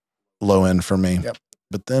be like low end for me. Yep.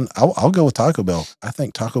 But then I'll go with Taco Bell. I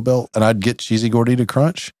think Taco Bell, and I'd get cheesy gordita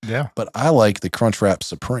crunch, Yeah. but I like the Crunch Wrap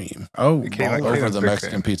Supreme Oh, Caitlin- over Caitlin's the a big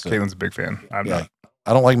Mexican fan. pizza. Caitlin's a big fan. I'm Yeah. not.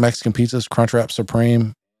 I don't like Mexican pizzas. Crunch Wrap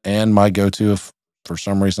Supreme, and my go-to if for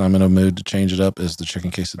some reason I'm in a mood to change it up is the chicken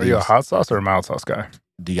Are you a quesadillas. hot sauce or a mild sauce guy?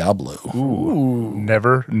 Diablo. Ooh.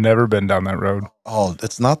 Never been down that road. Oh,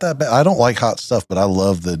 it's not that bad. I don't like hot stuff, but I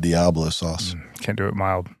love the Diablo sauce. Can't do it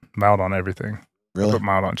mild. Mild on everything. Really? Put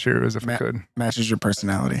mild on Cheerios if I could. Matches your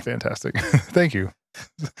personality. Fantastic. Thank you.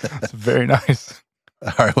 That's very nice.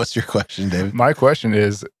 All right. What's your question, David? My question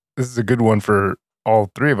is, this is a good one for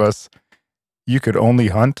all three of us. You could only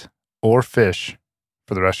hunt or fish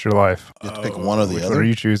for the rest of your life. You have to pick one or the Which other. one are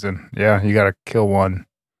you choosing? Yeah, you got to kill one.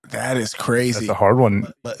 That is That's crazy. a hard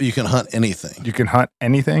one. But you can hunt anything. You can hunt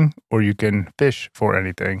anything or you can fish for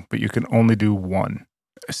anything, but you can only do one.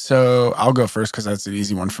 So I'll go first because that's an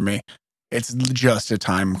easy one for me. It's just a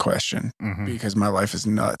time question Mhm. because my life is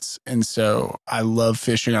nuts. And so I love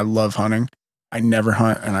fishing. I love hunting. I never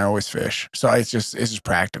hunt and I always fish. So it's just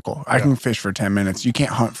practical. I Yeah. can fish for 10 minutes. You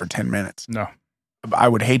can't hunt for 10 minutes. No, I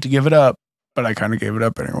would hate to give it up, but I kind of gave it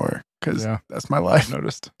up anyway because Yeah. that's my I've life.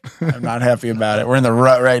 noticed. I'm not happy about it. We're in the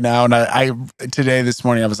rut right now. And I this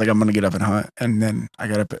morning, I was like, I'm going to get up and hunt. And then I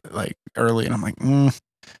got up at, like early and I'm like,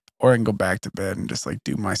 or I can go back to bed and just like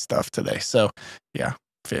do my stuff today. So yeah,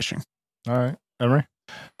 fishing. All right, Emery.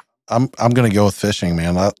 I'm going to go with fishing,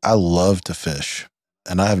 man. I love to fish,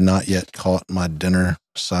 and I have not yet caught my dinner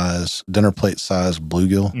plate size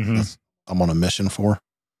bluegill. Mhm. That's- I'm on a mission for.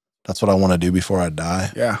 That's what I want to do before I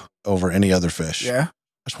die Yeah. over any other fish. Yeah.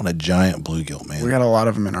 I just want a giant bluegill, man. We got a lot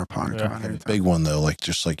of them in our pond. Yeah. Come on, Have a anytime. big one though, like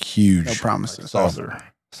just like huge. No promises. Saucer.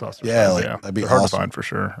 Yeah, size, like, that'd be They're hard awesome. to find for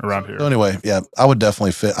sure around here. So anyway, yeah, I would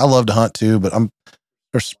definitely fit. I love to hunt too, but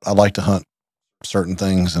I like to hunt certain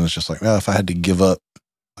things, and it's just like, well, if I had to give up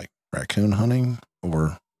like raccoon hunting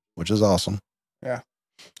which is awesome. Yeah.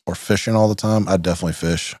 Or fishing all the time, I'd definitely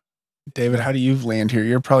fish. David, how do you land here?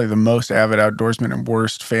 You're probably the most avid outdoorsman and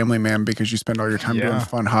worst family man because you spend all your time doing Yeah.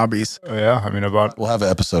 fun hobbies. Yeah, I mean, We'll have an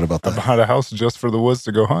episode about I that. bought a house just for the woods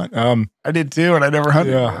to go hunt. I did too, and I never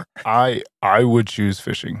hunted. Yeah, I would choose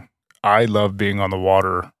fishing. I love being on the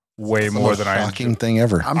water way It's the more most than I shocking enjoy. thing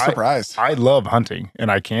ever. I'm surprised. I love hunting,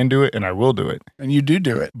 and I can do it, and I will do it. And you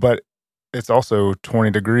do it. But it's also 20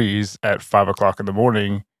 degrees at 5 o'clock in the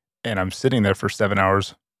morning, and I'm sitting there for 7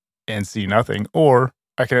 hours and see nothing. Or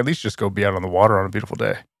I can at least just go be out on the water on a beautiful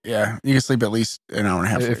day. Yeah. You can sleep at least an hour and a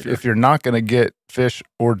half. If you're not going to get fish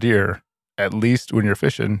or deer, at least when you're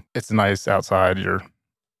fishing, it's nice outside.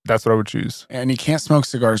 That's what I would choose. and you can't smoke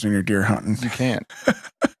cigars when you're deer hunting. You can't.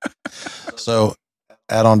 So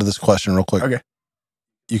add on to this question real quick. Okay.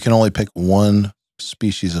 You can only pick one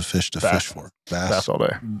species of fish to Bass. fish for. Bass all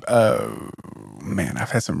day. Man,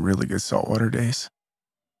 I've had some really good saltwater days.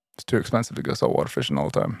 It's too expensive to go saltwater fishing all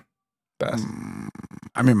the time. Bass.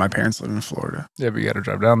 I mean, my parents live in Florida. Yeah, but you got to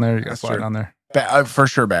drive down there. You got to That's fly true. down there. For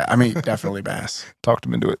sure, bass. I mean, definitely bass. Talked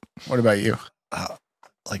them into it. What about you?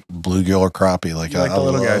 Like bluegill or crappie. Like, You like I the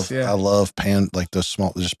little love, guys, yeah. I love like those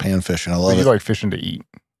small, just pan fishing. I But love you it. like fishing to eat.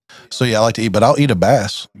 So yeah, I like to eat, but I'll eat a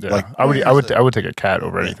bass. Yeah, Like, I would take a cat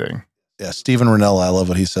over anything. yeah, Stephen Ranella, I love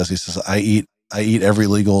what he says. He says, I eat every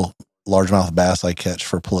legal largemouth bass I catch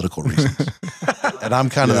for political reasons. And I'm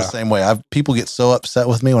kind of the same way. People get so upset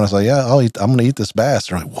with me when I say, yeah, I'm going to eat this bass.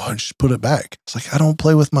 They're like, what? Just put it back. It's like, I don't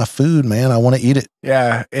play with my food, man. I want to eat it.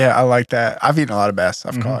 Yeah, I like that. I've eaten a lot of bass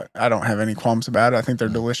I've caught. I don't have any qualms about it. I think they're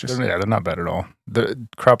delicious. They're not bad at all. The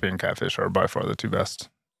crappie and catfish are by far the two best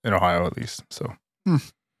in Ohio, at least. So,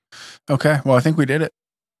 Okay, well, I think we did it.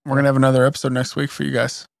 We're going to have another episode next week for you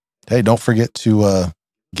guys. Hey, don't forget to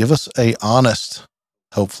give us a honest,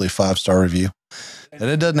 hopefully 5-star review. And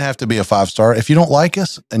it doesn't have to be a 5-star. If you don't like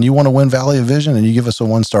us and you want to win Valley of Vision and you give us a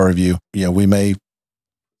 1-star review, we may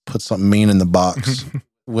put something mean in the box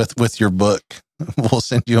with your book. We'll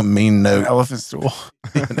send you a mean note. An elephant stool.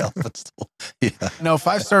 An elephant stool. Yeah. No,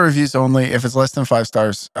 5-star reviews only. If it's less than 5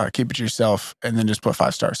 stars, keep it to yourself and then just put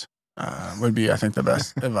 5 stars. Would be, I think, the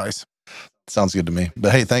best advice. Sounds good to me.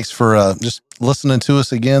 But hey, thanks for just listening to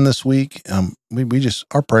us again this week.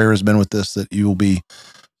 Our prayer has been with this, that you will be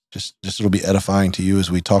it'll be edifying to you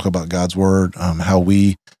as we talk about God's word, how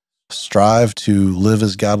we strive to live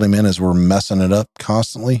as godly men as we're messing it up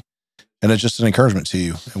constantly. And it's just an encouragement to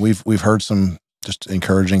you. And we've heard some just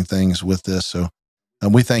encouraging things with this. So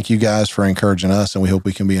we thank you guys for encouraging us, and we hope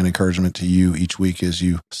we can be an encouragement to you each week as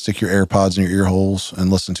you stick your AirPods in your ear holes and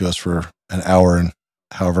listen to us for an hour and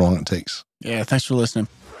however long it takes. Yeah, thanks for listening.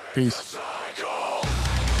 Peace.